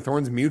Allie and the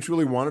Thorns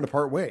mutually wanted to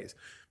part ways.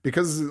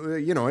 Because,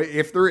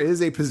 if there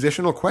is a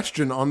positional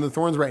question on the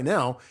Thorns right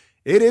now,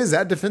 it is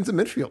at defensive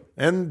midfield.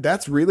 And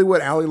that's really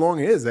what Allie Long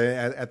is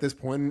at this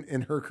point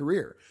in her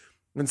career.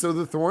 And so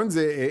the Thorns,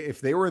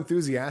 if they were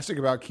enthusiastic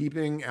about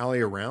keeping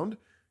Allie around,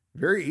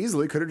 very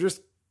easily could have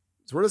just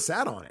sort of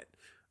sat on it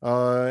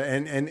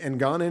and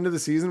gone into the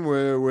season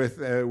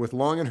with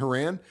Long and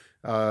Horan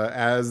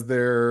as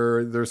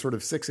their sort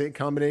of 6-8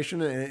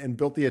 combination and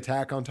built the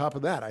attack on top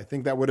of that. I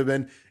think that would have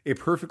been a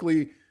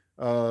perfectly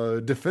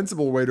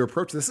defensible way to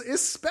approach this,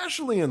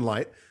 especially in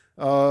light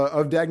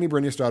of Dagny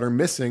Brynjolfsdottir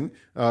missing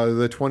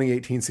the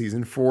 2018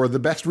 season for the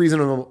best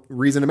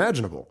reason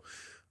imaginable.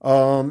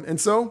 And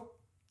so,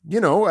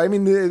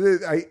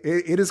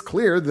 it is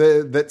clear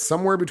that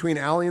somewhere between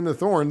Allie and the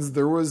Thorns,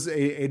 there was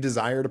a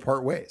desire to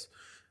part ways.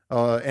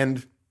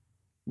 And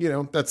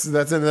that's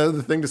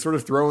another thing to sort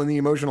of throw in the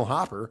emotional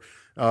hopper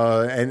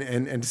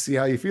and to see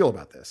how you feel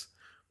about this.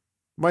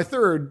 My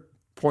third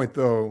point,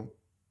 though,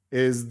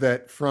 is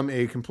that from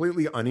a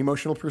completely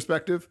unemotional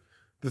perspective,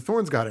 the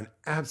Thorns got an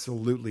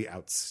absolutely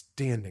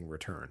outstanding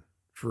return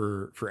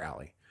for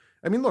Allie.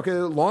 I mean, look,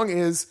 Long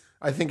is,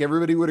 I think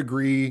everybody would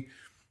agree,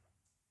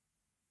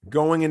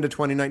 going into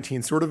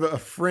 2019, sort of a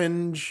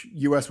fringe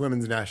U.S.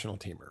 women's national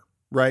teamer,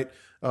 right?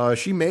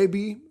 She may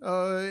be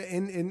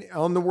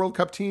on the World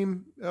Cup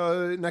team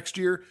next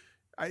year.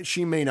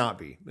 She may not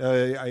be.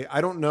 I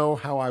don't know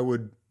how I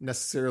would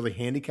necessarily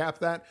handicap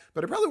that,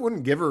 but I certainly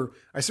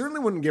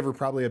wouldn't give her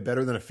probably a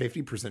better than a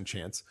 50%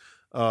 chance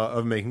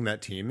of making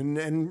that team.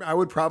 And I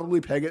would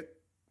probably peg it,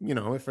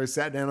 if I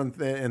sat down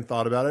and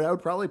thought about it, I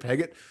would probably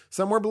peg it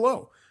somewhere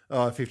below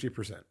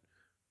 50%.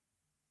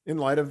 In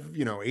light of,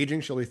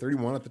 aging, she'll be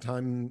 31 at the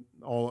time,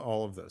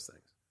 all of those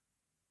things.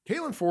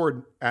 Caitlin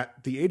Foord,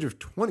 at the age of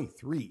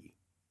 23,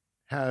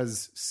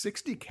 has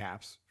 60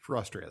 caps for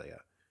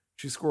Australia.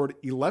 She scored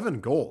 11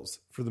 goals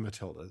for the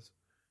Matildas.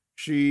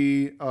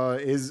 She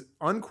is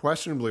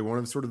unquestionably one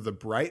of sort of the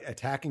bright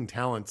attacking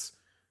talents,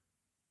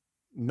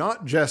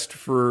 not just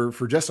for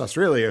just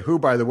Australia, who,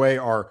 by the way,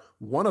 are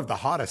one of the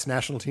hottest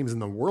national teams in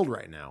the world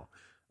right now,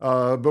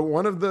 but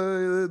one of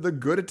the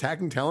good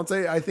attacking talents,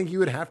 I think you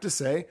would have to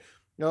say,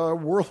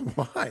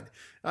 worldwide.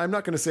 I'm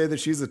not going to say that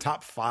she's a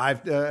top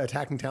 5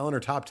 attacking talent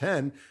or top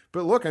 10,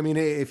 but look, I mean,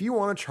 if you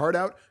want to chart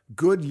out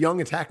good young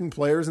attacking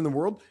players in the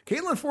world,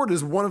 Caitlin Foord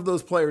is one of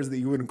those players that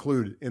you would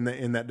include in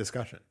that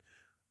discussion.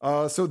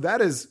 So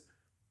that is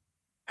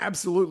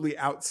absolutely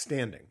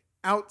outstanding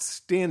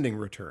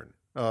return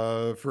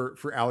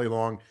for Allie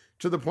Long,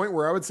 to the point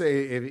where I would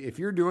say if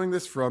you're doing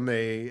this from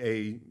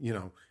you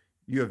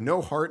have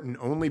no heart and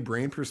only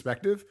brain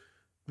perspective,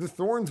 the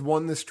Thorns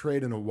won this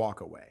trade in a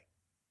walk away.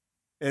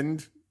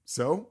 And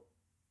so,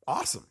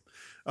 awesome.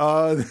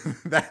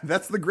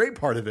 That's the great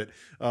part of it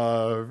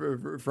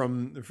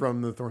from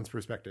the Thorns'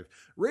 perspective.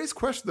 Ray's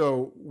Quest,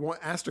 though,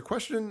 asked a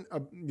question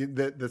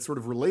that sort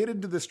of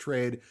related to this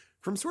trade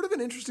from sort of an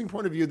interesting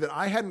point of view that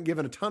I hadn't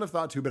given a ton of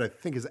thought to, but I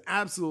think is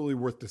absolutely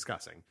worth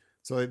discussing.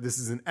 So this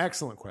is an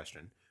excellent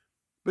question.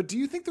 But do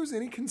you think there's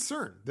any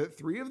concern that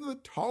 3 of the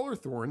taller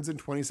Thorns in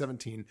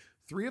 2017,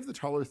 3 of the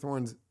taller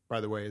Thorns, by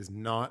the way, is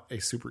not a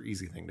super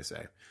easy thing to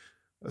say,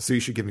 so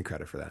you should give me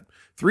credit for that.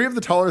 3 of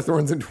the taller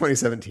Thorns in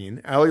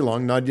 2017, Allie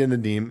Long, Nadia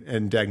Nadim,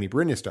 and Dagny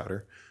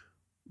Brynjolfsdottir,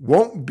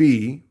 won't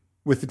be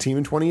with the team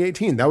in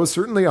 2018. That was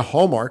certainly a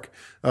hallmark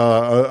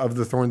of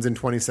the Thorns in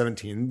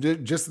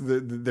 2017, just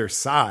their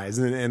size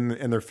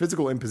and their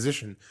physical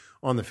imposition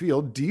on the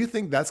field. Do you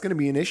think that's going to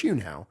be an issue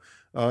now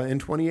in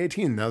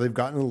 2018? Now they've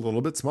gotten a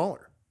little bit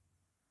smaller.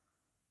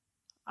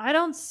 I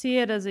don't see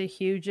it as a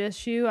huge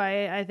issue.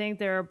 I think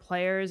there are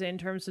players in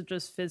terms of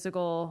just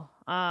physical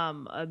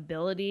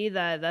ability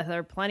that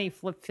are plenty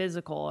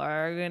physical,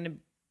 are going to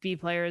be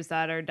players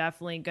that are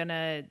definitely going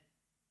to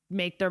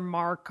make their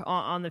mark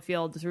on the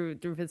field through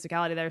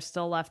physicality that are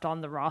still left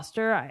on the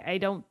roster. I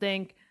don't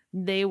think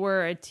they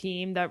were a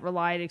team that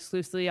relied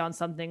exclusively on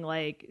something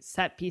like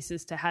set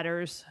pieces to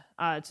headers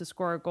to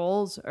score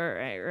goals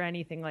or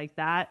anything like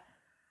that.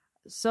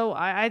 So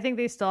I think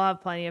they still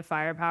have plenty of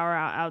firepower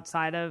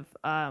outside of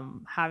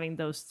having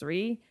those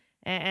 3.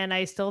 And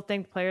I still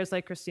think players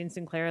like Christine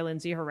Sinclair,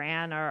 Lindsay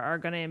Horan are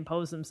going to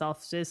impose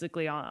themselves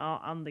physically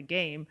on the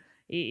game,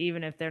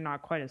 even if they're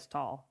not quite as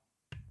tall.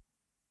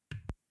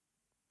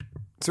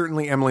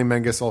 Certainly Emily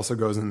Menges also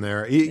goes in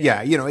there.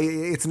 Yeah,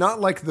 it's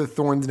not like the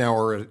Thorns now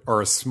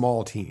are a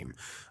small team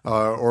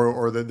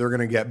or that they're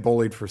going to get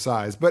bullied for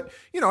size. But,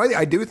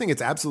 I do think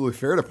it's absolutely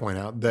fair to point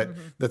out that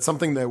that's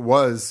something that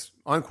was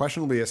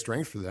unquestionably a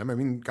strength for them. I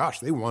mean, gosh,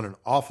 they won an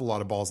awful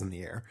lot of balls in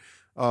the air.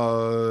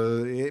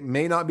 It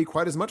may not be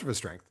quite as much of a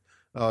strength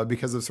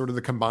because of sort of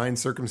the combined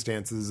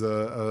circumstances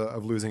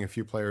of losing a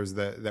few players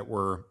that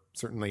were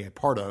certainly a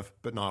part of,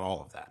 but not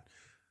all of that.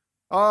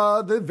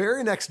 The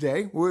very next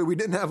day, we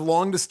didn't have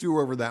long to stew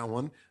over that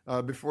one.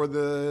 Before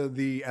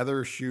the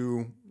other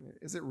shoe,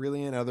 is it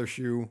really an other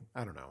shoe?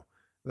 I don't know.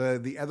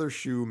 The other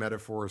shoe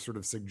metaphor sort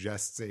of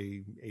suggests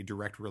a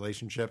direct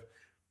relationship.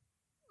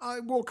 I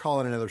will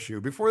call it another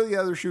shoe before the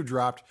other shoe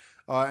dropped.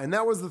 And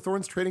that was the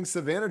Thorns trading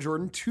Savannah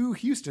Jordan to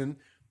Houston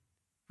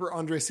for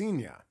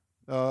Andressinha.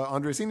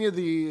 Andressinha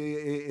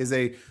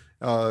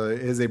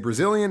is a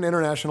Brazilian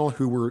international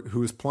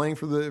who is playing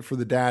for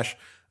the Dash.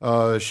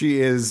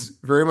 She is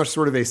very much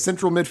sort of a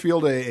central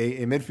midfield,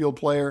 a midfield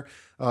player.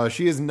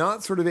 She is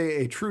not sort of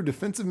a true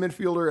defensive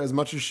midfielder as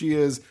much as she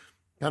is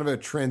kind of a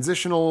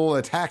transitional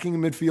attacking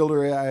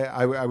midfielder.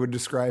 I would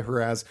describe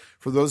her as.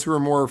 For those who are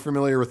more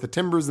familiar with the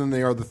Timbers than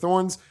they are the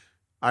Thorns,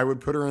 I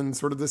would put her in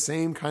sort of the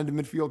same kind of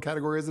midfield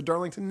category as a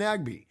Darlington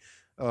Nagbe,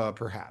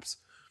 perhaps.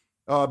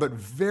 But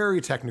very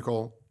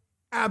technical,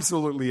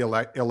 absolutely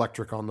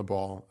electric on the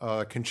ball.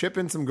 Can chip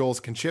in some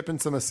goals, can chip in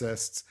some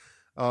assists.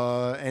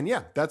 And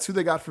yeah, that's who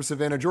they got for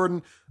Savannah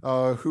Jordan,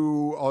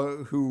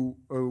 who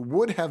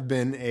would have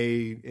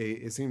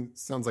been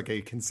sounds like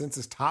a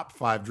consensus top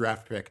 5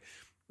 draft pick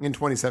in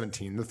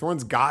 2017. The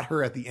Thorns got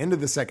her at the end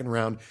of the second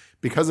round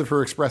because of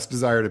her expressed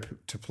desire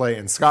to play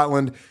in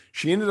Scotland.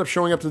 She ended up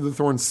showing up to the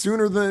Thorns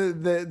sooner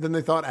than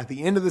they thought at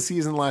the end of the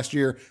season last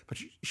year, but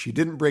she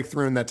didn't break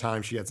through in that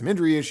time. She had some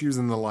injury issues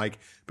and the like,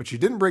 but she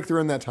didn't break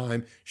through in that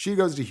time. She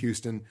goes to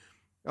Houston.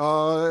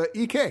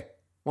 EK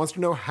wants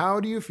to know, how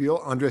do you feel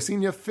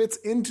Andressinha fits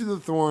into the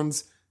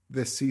Thorns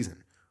this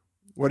season?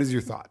 What is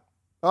your thought?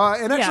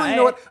 And actually, you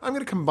know what? I'm going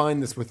to combine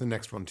this with the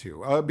next one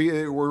too.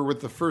 Or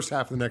with the first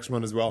half of the next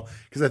one as well,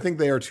 because I think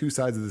they are two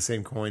sides of the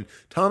same coin.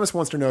 Thomas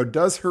wants to know,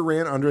 does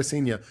Hernan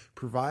Andressinha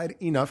provide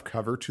enough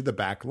cover to the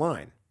back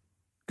line?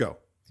 Go.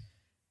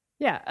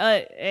 Yeah,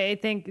 I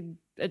think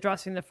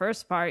addressing the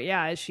first part,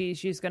 yeah,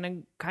 she's going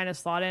to kind of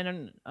slot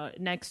in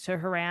next to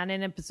Hernan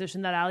in a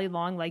position that Ali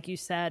Long, like you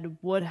said,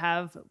 would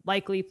have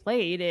likely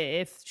played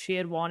if she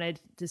had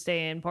wanted to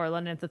stay in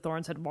Portland, if the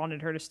Thorns had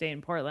wanted her to stay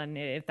in Portland,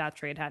 if that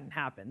trade hadn't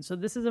happened. So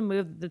this is a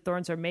move that the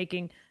Thorns are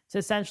making to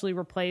essentially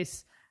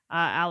replace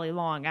Ali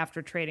Long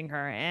after trading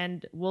her.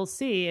 And we'll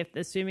see if,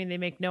 assuming they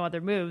make no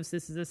other moves,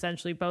 this is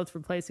essentially both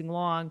replacing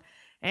Long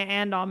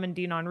and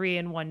Amandine Henry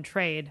in one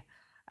trade.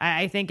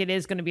 I think it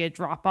is going to be a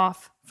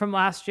drop-off from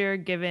last year,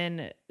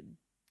 given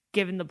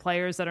the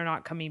players that are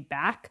not coming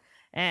back.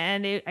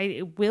 And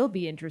it will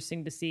be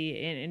interesting to see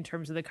in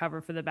terms of the cover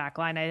for the back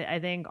line.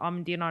 I think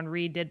Amandine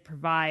Henry did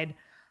provide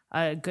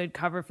a good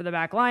cover for the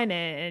back line,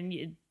 and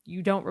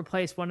you don't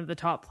replace one of the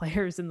top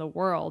players in the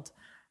world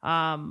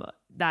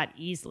that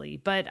easily.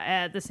 But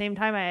at the same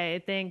time,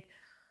 I think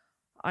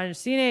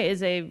Andressinha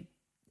is a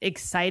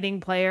exciting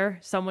player,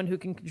 someone who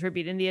can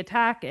contribute in the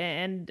attack,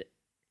 and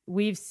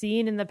we've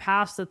seen in the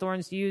past the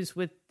Thorns use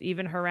with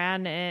even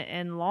Hernan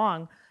and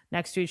Long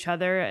next to each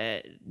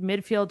other,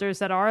 midfielders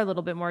that are a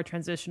little bit more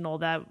transitional,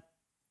 that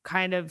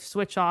kind of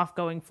switch off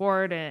going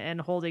forward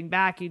and holding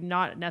back. You're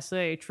not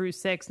necessarily a true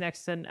 6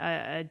 next to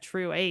a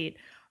true 8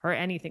 or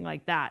anything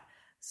like that.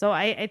 So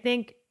I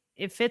think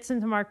it fits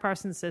into Mark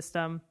Parsons'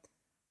 system.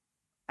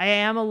 I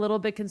am a little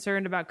bit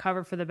concerned about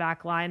cover for the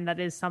back line. That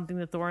is something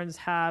the Thorns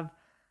have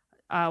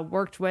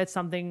worked with,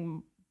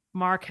 something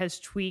Mark has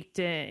tweaked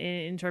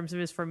in terms of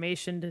his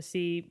formation to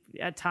see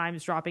at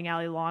times dropping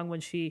Ali Long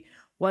when she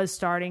was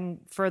starting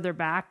further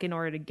back in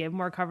order to give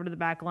more cover to the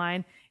back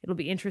line. It'll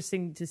be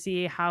interesting to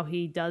see how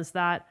he does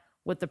that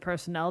with the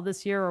personnel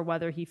this year, or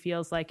whether he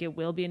feels like it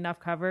will be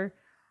enough cover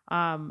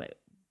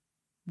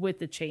with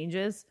the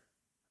changes.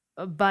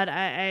 But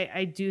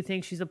I do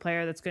think she's a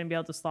player that's going to be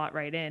able to slot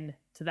right in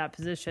to that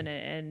position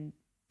and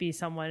be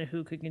someone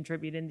who could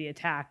contribute in the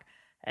attack,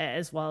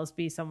 as well as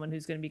be someone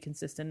who's going to be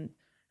consistent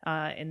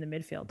in the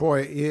midfield.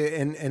 Boy,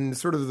 and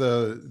sort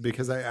of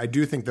because I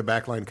do think the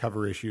backline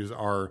cover issues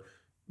are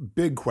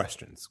big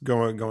questions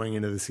going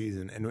into the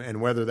season,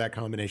 and whether that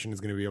combination is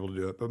going to be able to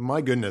do it. But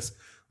my goodness,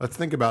 let's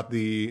think about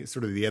the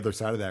sort of the other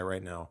side of that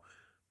right now.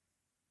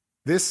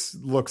 This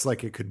looks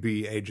like it could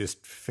be a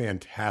just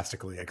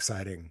fantastically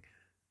exciting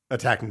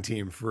attacking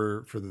team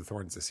for the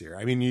Thorns this year.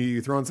 I mean, you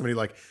throw in somebody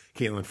like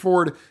Caitlin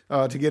Ford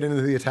to get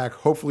into the attack.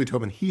 Hopefully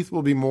Tobin Heath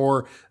will be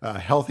more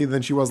healthy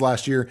than she was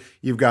last year.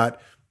 You've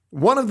got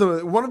one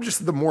of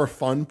just the more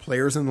fun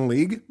players in the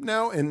league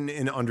now in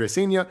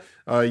Andressinha.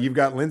 You've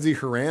got Lindsay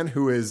Hernan,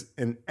 who is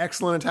an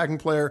excellent attacking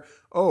player.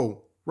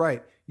 Oh,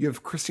 right. You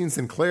have Christine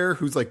Sinclair,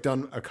 who's like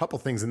done a couple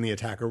things in the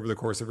attack over the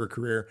course of her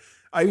career.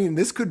 I mean,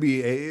 this could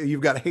be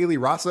you've got Haley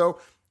Rosso,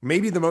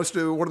 maybe one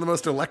of the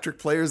most electric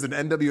players in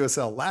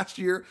NWSL last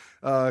year,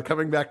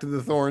 coming back to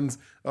the Thorns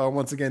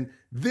once again.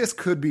 This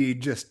could be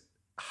just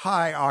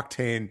high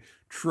octane,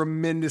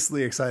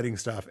 tremendously exciting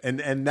stuff.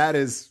 And that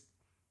is,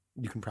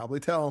 you can probably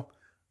tell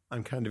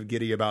I'm kind of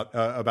giddy about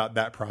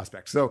that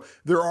prospect. So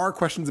there are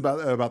questions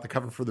about the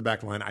cover for the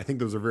back line. I think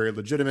those are very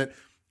legitimate.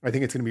 I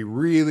think it's going to be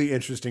really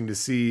interesting to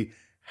see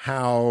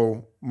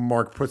how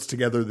Mark puts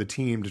together the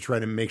team to try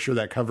to make sure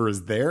that cover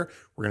is there.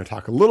 We're going to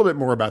talk a little bit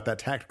more about that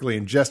tactically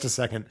in just a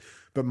second.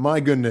 But my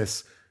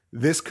goodness,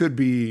 this could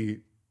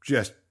be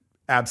just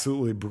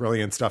absolutely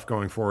brilliant stuff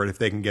going forward if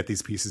they can get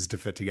these pieces to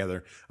fit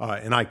together.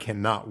 And I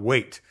cannot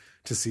wait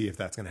to see if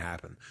that's going to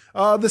happen.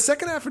 The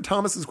second half of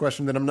Thomas's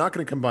question that I'm not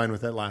going to combine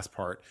with that last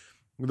part,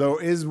 though,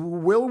 is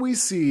will we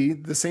see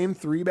the same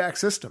 3-back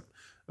system?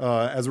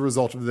 as a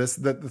result of this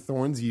that the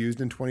Thorns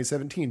used in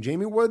 2017.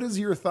 Jamie, what is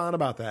your thought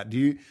about that?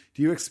 Do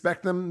you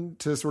expect them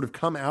to sort of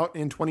come out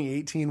in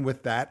 2018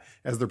 with that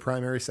as their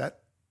primary set?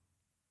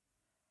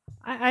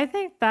 I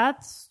think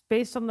that's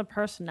based on the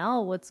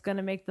personnel, what's going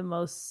to make the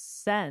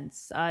most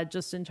sense,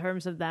 just in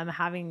terms of them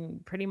having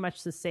pretty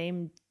much the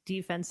same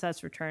defense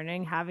that's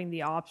returning, having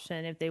the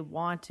option if they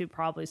want to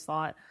probably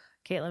slot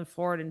Caitlin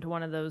Ford into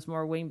one of those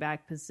more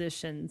wingback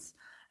positions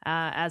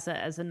as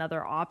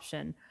another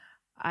option.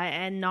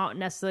 And not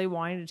necessarily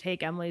wanting to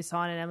take Emily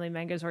Son and Emily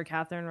Menges or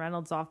Catherine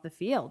Reynolds off the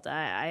field.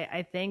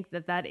 I think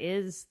that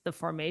is the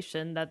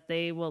formation that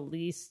they will at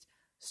least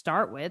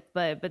start with,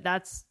 but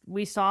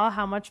we saw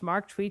how much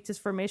Mark tweaked his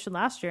formation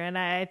last year, and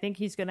I think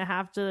he's going to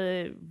have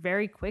to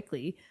very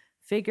quickly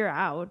figure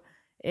out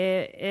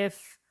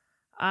if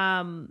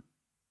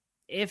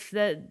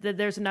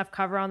there's enough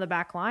cover on the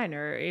back line,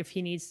 or if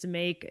he needs to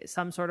make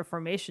some sort of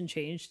formation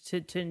change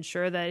to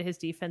ensure that his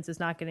defense is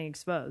not getting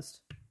exposed.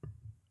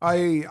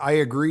 I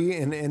agree,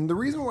 and the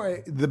reason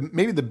why,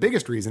 maybe the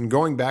biggest reason,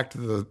 going back to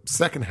the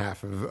second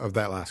half of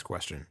that last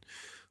question,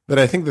 that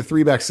I think the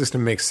 3-back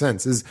system makes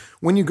sense is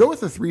when you go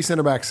with a 3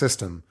 center back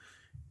system,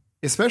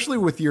 especially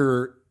with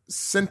your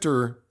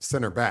center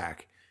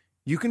back,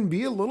 you can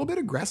be a little bit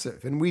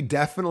aggressive. And we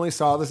definitely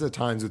saw this at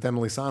times with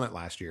Emily Sonnet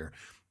last year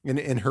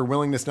in her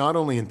willingness, not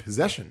only in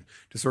possession,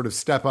 to sort of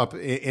step up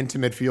into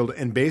midfield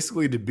and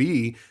basically to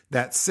be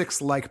that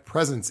 6-like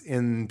presence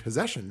in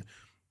possession,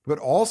 but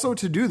also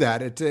to do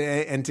that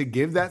and to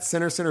give that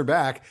center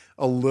back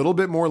a little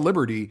bit more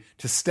liberty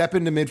to step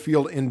into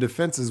midfield in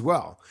defense as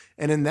well.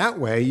 And in that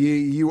way,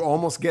 you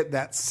almost get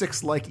that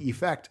 6-like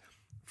effect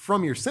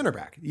from your center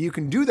back. You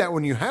can do that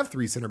when you have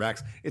 3 center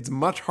backs. It's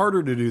much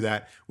harder to do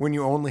that when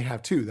you only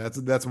have 2.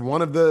 That's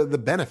one of the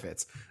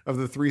benefits of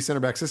the 3 center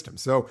back system.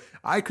 So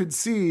I could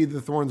see the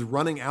Thorns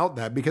running out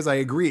that, because I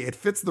agree, it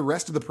fits the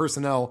rest of the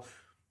personnel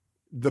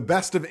the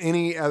best of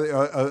any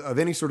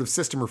sort of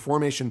system or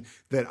formation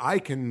that I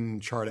can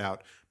chart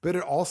out. But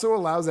it also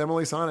allows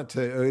Emily Sonnet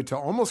to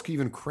almost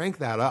even crank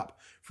that up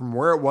from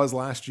where it was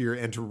last year,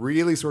 and to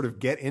really sort of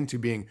get into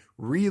being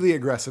really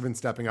aggressive and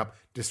stepping up,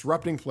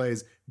 disrupting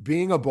plays,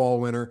 being a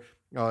ball winner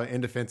in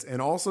defense,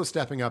 and also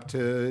stepping up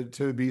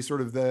to be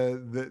sort of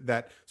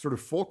that sort of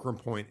fulcrum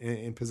point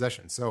in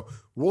possession. So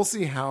we'll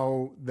see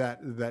how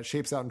that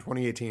shapes out in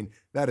 2018.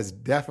 That is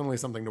definitely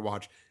something to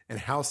watch. And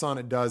how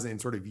Sonnet does in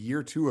sort of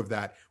year 2 of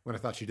that, when I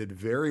thought she did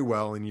very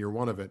well in year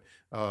 1 of it,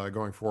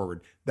 going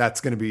forward, that's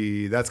going to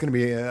be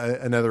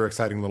another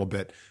exciting little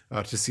bit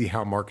to see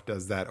how Mark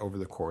does that over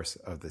the course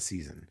of the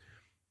season.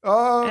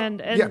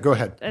 Yeah, go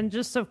ahead. And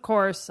just, of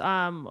course,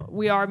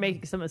 we are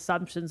making some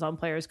assumptions on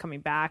players coming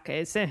back.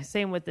 It's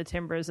same with the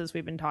Timbers, as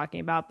we've been talking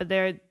about,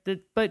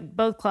 but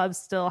both clubs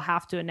still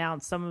have to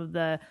announce some of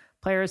the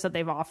players that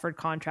they've offered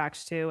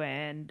contracts to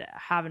and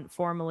haven't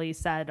formally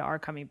said are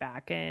coming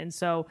back. And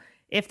so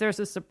if there's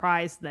a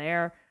surprise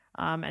there,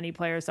 any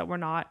players that we're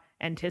not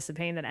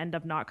anticipating that end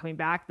up not coming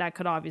back, that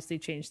could obviously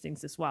change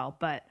things as well.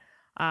 But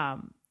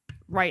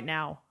right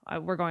now,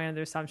 we're going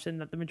under the assumption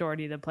that the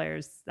majority of the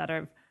players that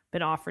have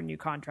been offered new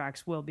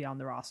contracts will be on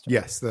the roster.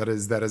 Yes, that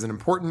is an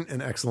important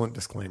and excellent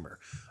disclaimer.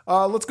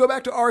 Let's go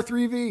back to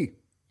R3V.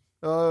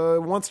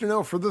 Wants to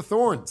know, for the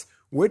Thorns,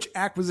 which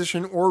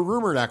acquisition or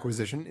rumored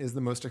acquisition is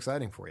the most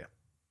exciting for you?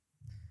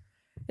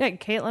 Yeah,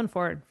 Caitlin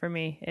Ford for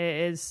me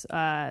is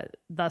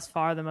thus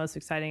far the most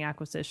exciting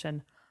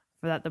acquisition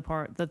for that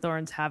the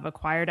Thorns have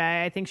acquired.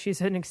 I think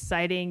she's an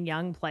exciting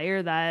young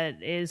player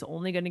that is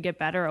only going to get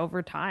better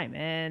over time.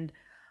 And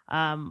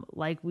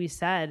like we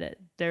said,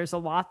 there's a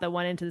lot that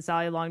went into the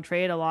Sally Long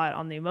trade, a lot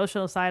on the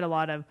emotional side, a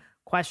lot of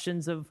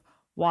questions of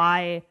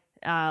why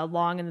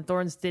Long and the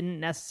Thorns didn't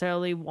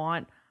necessarily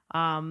want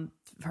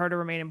her to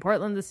remain in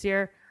Portland this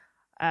year,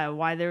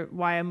 why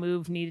a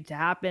move needed to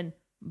happen.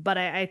 But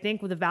I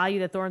think with the value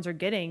that Thorns are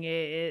getting, it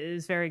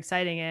is very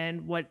exciting.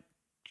 And what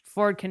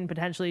Ford can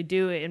potentially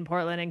do in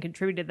Portland and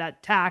contribute to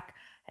that tack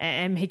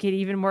and make it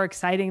even more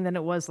exciting than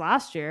it was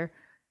last year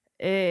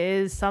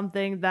is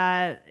something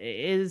that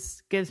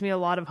gives me a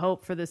lot of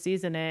hope for the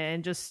season,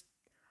 and just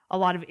a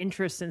lot of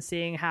interest in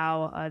seeing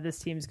how this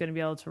team is going to be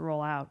able to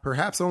roll out.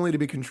 Perhaps only to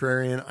be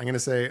contrarian, I'm going to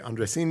say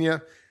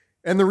Andressinha.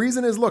 And the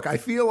reason is, look, I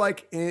feel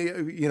like,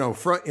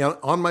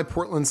 on my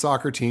Portland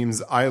soccer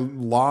teams, I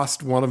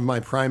lost one of my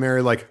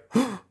primary,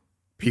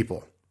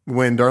 people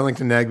when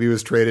Darlington Nagbe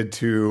was traded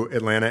to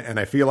Atlanta. And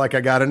I feel like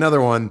I got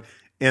another one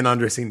in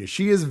Andressinha.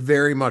 She is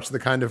very much the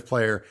kind of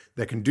player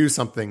that can do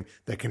something,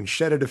 that can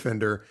shed a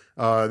defender,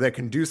 that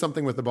can do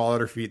something with the ball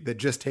at her feet that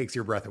just takes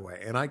your breath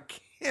away. And I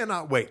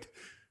cannot wait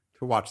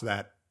to watch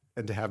that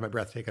and to have my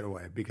breath taken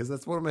away, because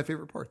that's one of my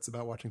favorite parts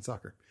about watching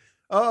soccer.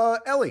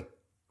 Ellie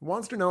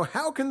wants to know,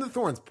 how can the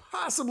Thorns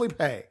possibly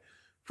pay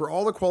for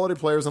all the quality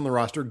players on the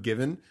roster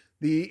given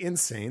the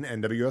insane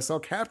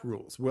NWSL cap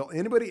rules? Will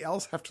anybody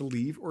else have to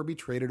leave or be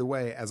traded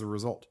away as a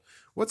result?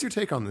 What's your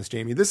take on this,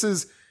 Jamie? This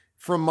is,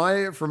 from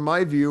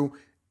my view,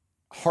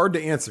 hard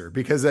to answer,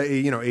 because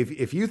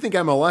if you think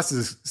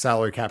MLS's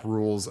salary cap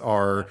rules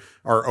are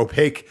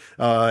opaque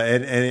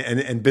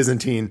and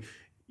Byzantine,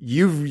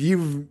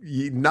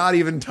 you've not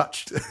even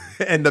touched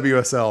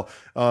NWSL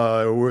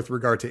with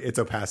regard to its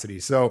opacity.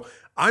 So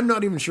I'm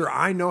not even sure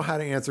I know how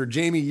to answer.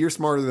 Jamie, you're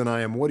smarter than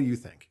I am. What do you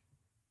think?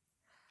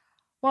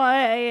 Well,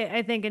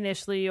 I think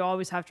initially you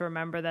always have to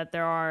remember that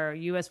there are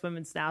U.S.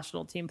 women's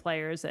national team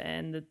players,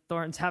 and the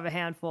Thorns have a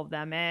handful of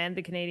them, and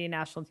the Canadian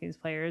national team's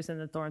players,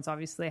 and the Thorns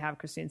obviously have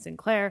Christine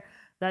Sinclair,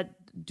 that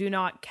do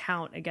not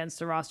count against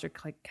the roster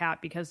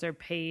cap because their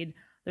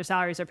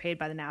salaries are paid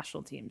by the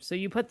national team. So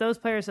you put those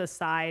players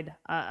aside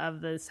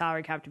of the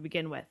salary cap to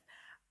begin with.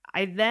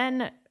 I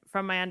then,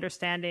 from my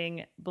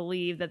understanding,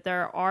 believe that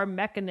there are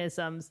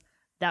mechanisms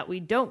that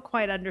we don't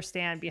quite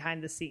understand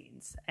behind the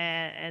scenes,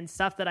 and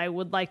stuff that I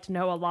would like to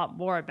know a lot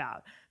more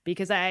about,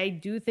 because I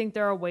do think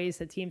there are ways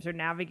that teams are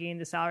navigating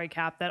the salary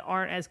cap that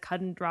aren't as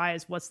cut and dry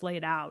as what's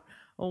laid out.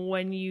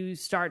 When you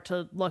start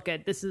to look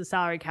at, this is a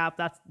salary cap,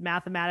 that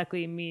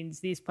mathematically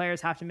means these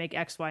players have to make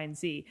X, Y, and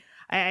Z.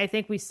 I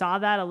think we saw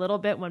that a little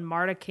bit when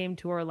Marta came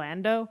to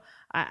Orlando.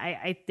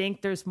 I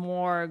think there's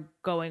more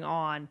going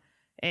on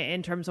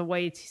in terms of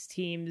ways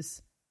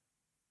teams,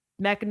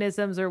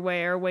 mechanisms, or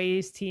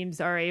ways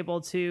teams are able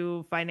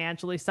to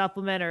financially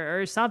supplement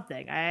or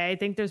something. I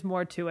think there's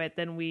more to it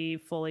than we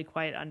fully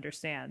quite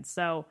understand.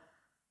 So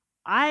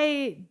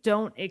I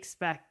don't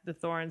expect the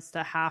Thorns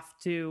to have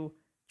to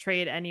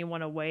trade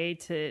anyone away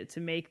to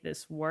make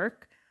this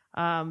work,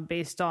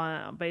 based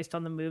on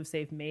the moves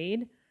they've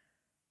made.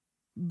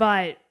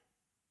 But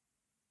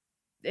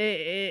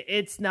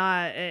it's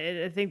not.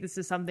 I think this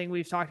is something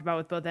we've talked about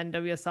with both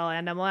NWSL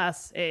and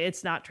MLS.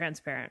 It's not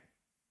transparent.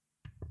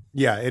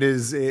 Yeah, it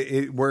is.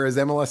 Whereas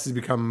MLS has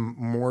become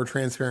more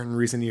transparent in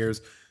recent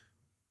years,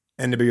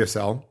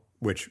 NWSL,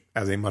 which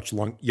as a much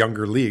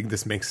younger league,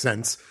 this makes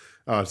sense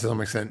to some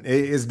extent,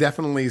 is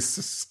definitely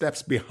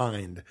steps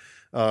behind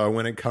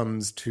when it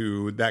comes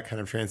to that kind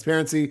of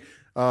transparency.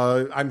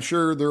 I'm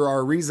sure there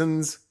are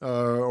reasons,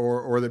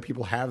 or that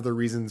people have their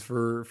reasons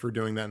for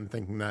doing that and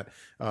thinking that,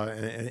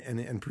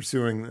 and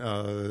pursuing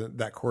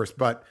that course.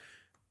 But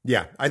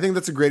yeah, I think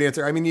that's a great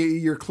answer. I mean,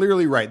 you're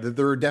clearly right that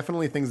there are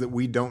definitely things that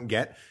we don't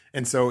get.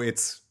 And so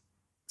it's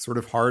sort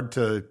of hard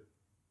to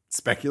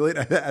speculate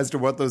as to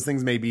what those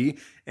things may be,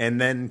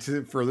 and then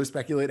to further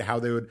speculate how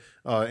they would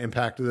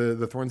impact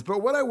the Thorns.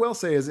 But what I will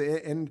say is,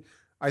 and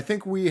I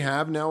think we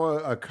have now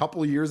a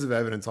couple years of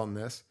evidence on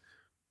this,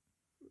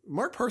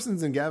 Mark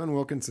Parsons and Gavin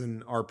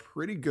Wilkinson are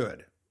pretty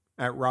good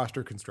at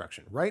roster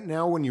construction. Right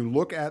now, when you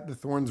look at the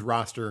Thorns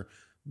roster,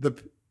 the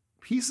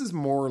pieces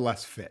more or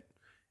less fit.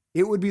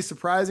 It would be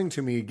surprising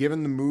to me,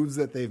 given the moves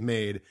that they've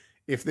made,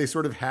 if they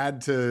sort of had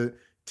to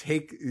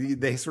break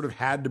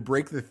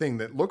the thing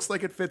that looks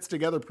like it fits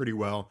together pretty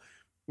well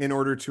in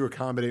order to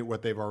accommodate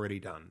what they've already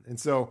done. And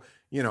so,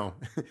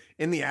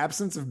 in the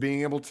absence of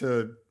being able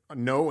to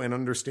know and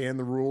understand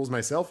the rules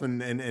myself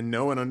and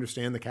know and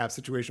understand the cap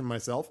situation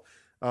myself,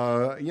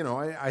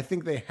 I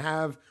think they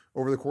have,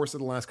 over the course of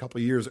the last couple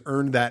of years,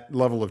 earned that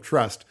level of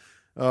trust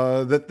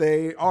that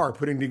they are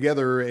putting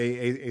together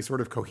a sort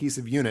of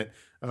cohesive unit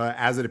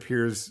as it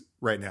appears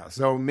right now.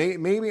 So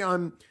maybe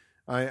I'm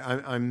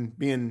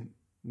being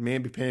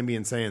maybe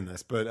in saying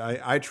this, but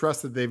I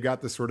trust that they've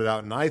got this sorted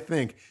out. And I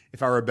think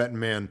if I were a betting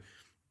man,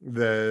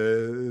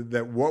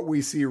 that what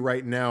we see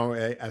right now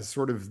as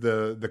sort of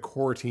the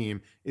core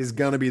team is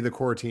going to be the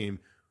core team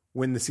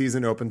when the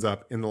season opens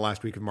up in the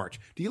last week of March.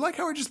 Do you like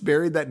how I just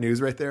buried that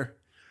news right there?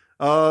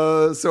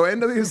 So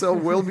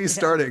NWSL will be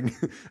starting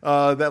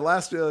that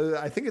last.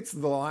 I think it's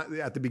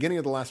at the beginning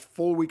of the last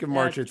full week of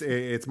March.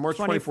 It's March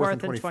 24th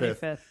and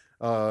 25th.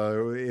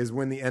 Is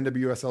when the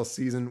NWSL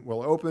season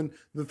will open.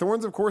 The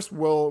Thorns, of course,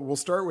 will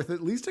start with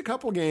at least a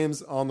couple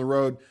games on the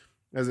road,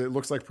 as it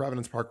looks like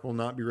Providence Park will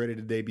not be ready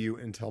to debut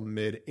until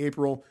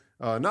mid-April.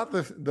 Not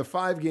the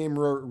 5-game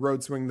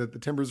road swing that the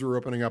Timbers are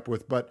opening up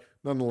with, but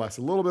nonetheless,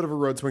 a little bit of a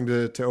road swing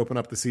to open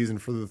up the season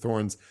for the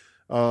Thorns.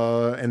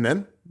 And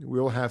then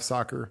we'll have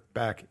soccer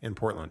back in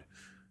Portland.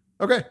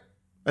 Okay,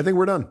 I think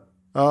we're done.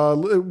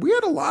 We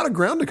had a lot of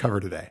ground to cover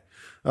today.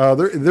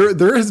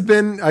 There has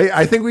been,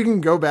 I think we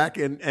can go back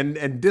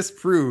and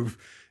disprove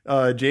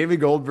Jamie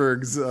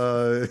Goldberg's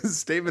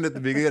statement at the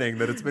beginning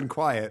that it's been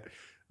quiet.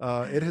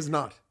 It has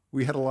not.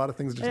 We had a lot of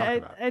things to talk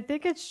about. I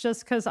think it's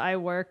just because I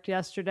worked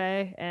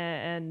yesterday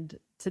and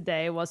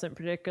today wasn't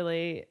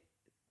particularly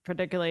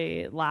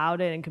loud,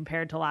 and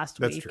compared to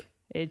last week, true.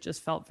 It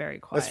just felt very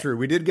quiet. That's true.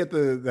 We did get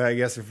I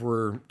guess if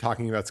we're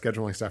talking about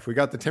scheduling stuff, we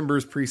got the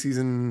Timbers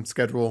preseason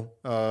schedule.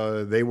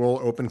 They will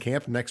open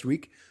camp next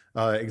week,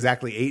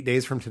 exactly 8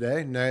 days from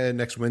today.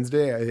 Next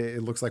Wednesday,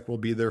 it looks like will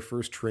be their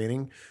first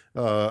training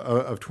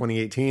of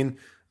 2018.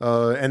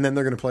 And then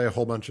they're going to play a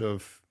whole bunch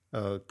of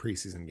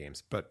preseason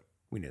games, but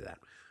we knew that.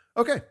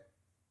 Okay.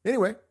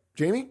 Anyway,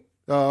 Jamie.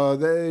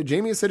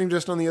 Jamie is sitting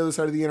just on the other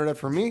side of the internet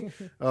from me.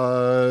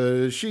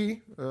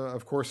 She,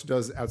 of course,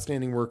 does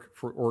outstanding work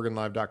for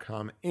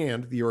OregonLive.com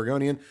and The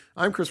Oregonian.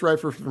 I'm Chris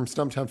Reifer from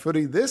Stumptown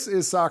Footy. This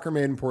is Soccer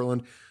Made in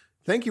Portland.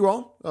 Thank you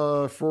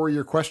all for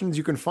your questions.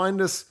 You can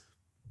find us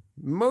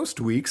most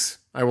weeks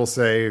I will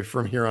say,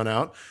 from here on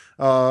out,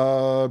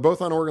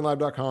 both on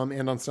OregonLive.com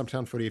and on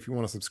Stumptown Footy. If you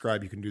want to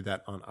subscribe, you can do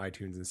that on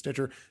iTunes and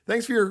Stitcher.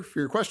 Thanks for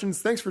your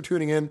questions. Thanks for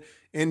tuning in.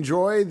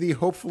 Enjoy the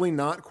hopefully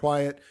not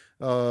quiet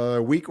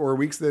week or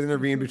weeks that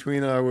intervene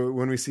between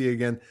when we see you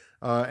again.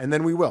 And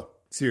then we will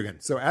see you again.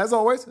 So as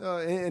always,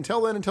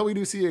 until then, until we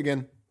do see you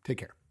again, take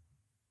care.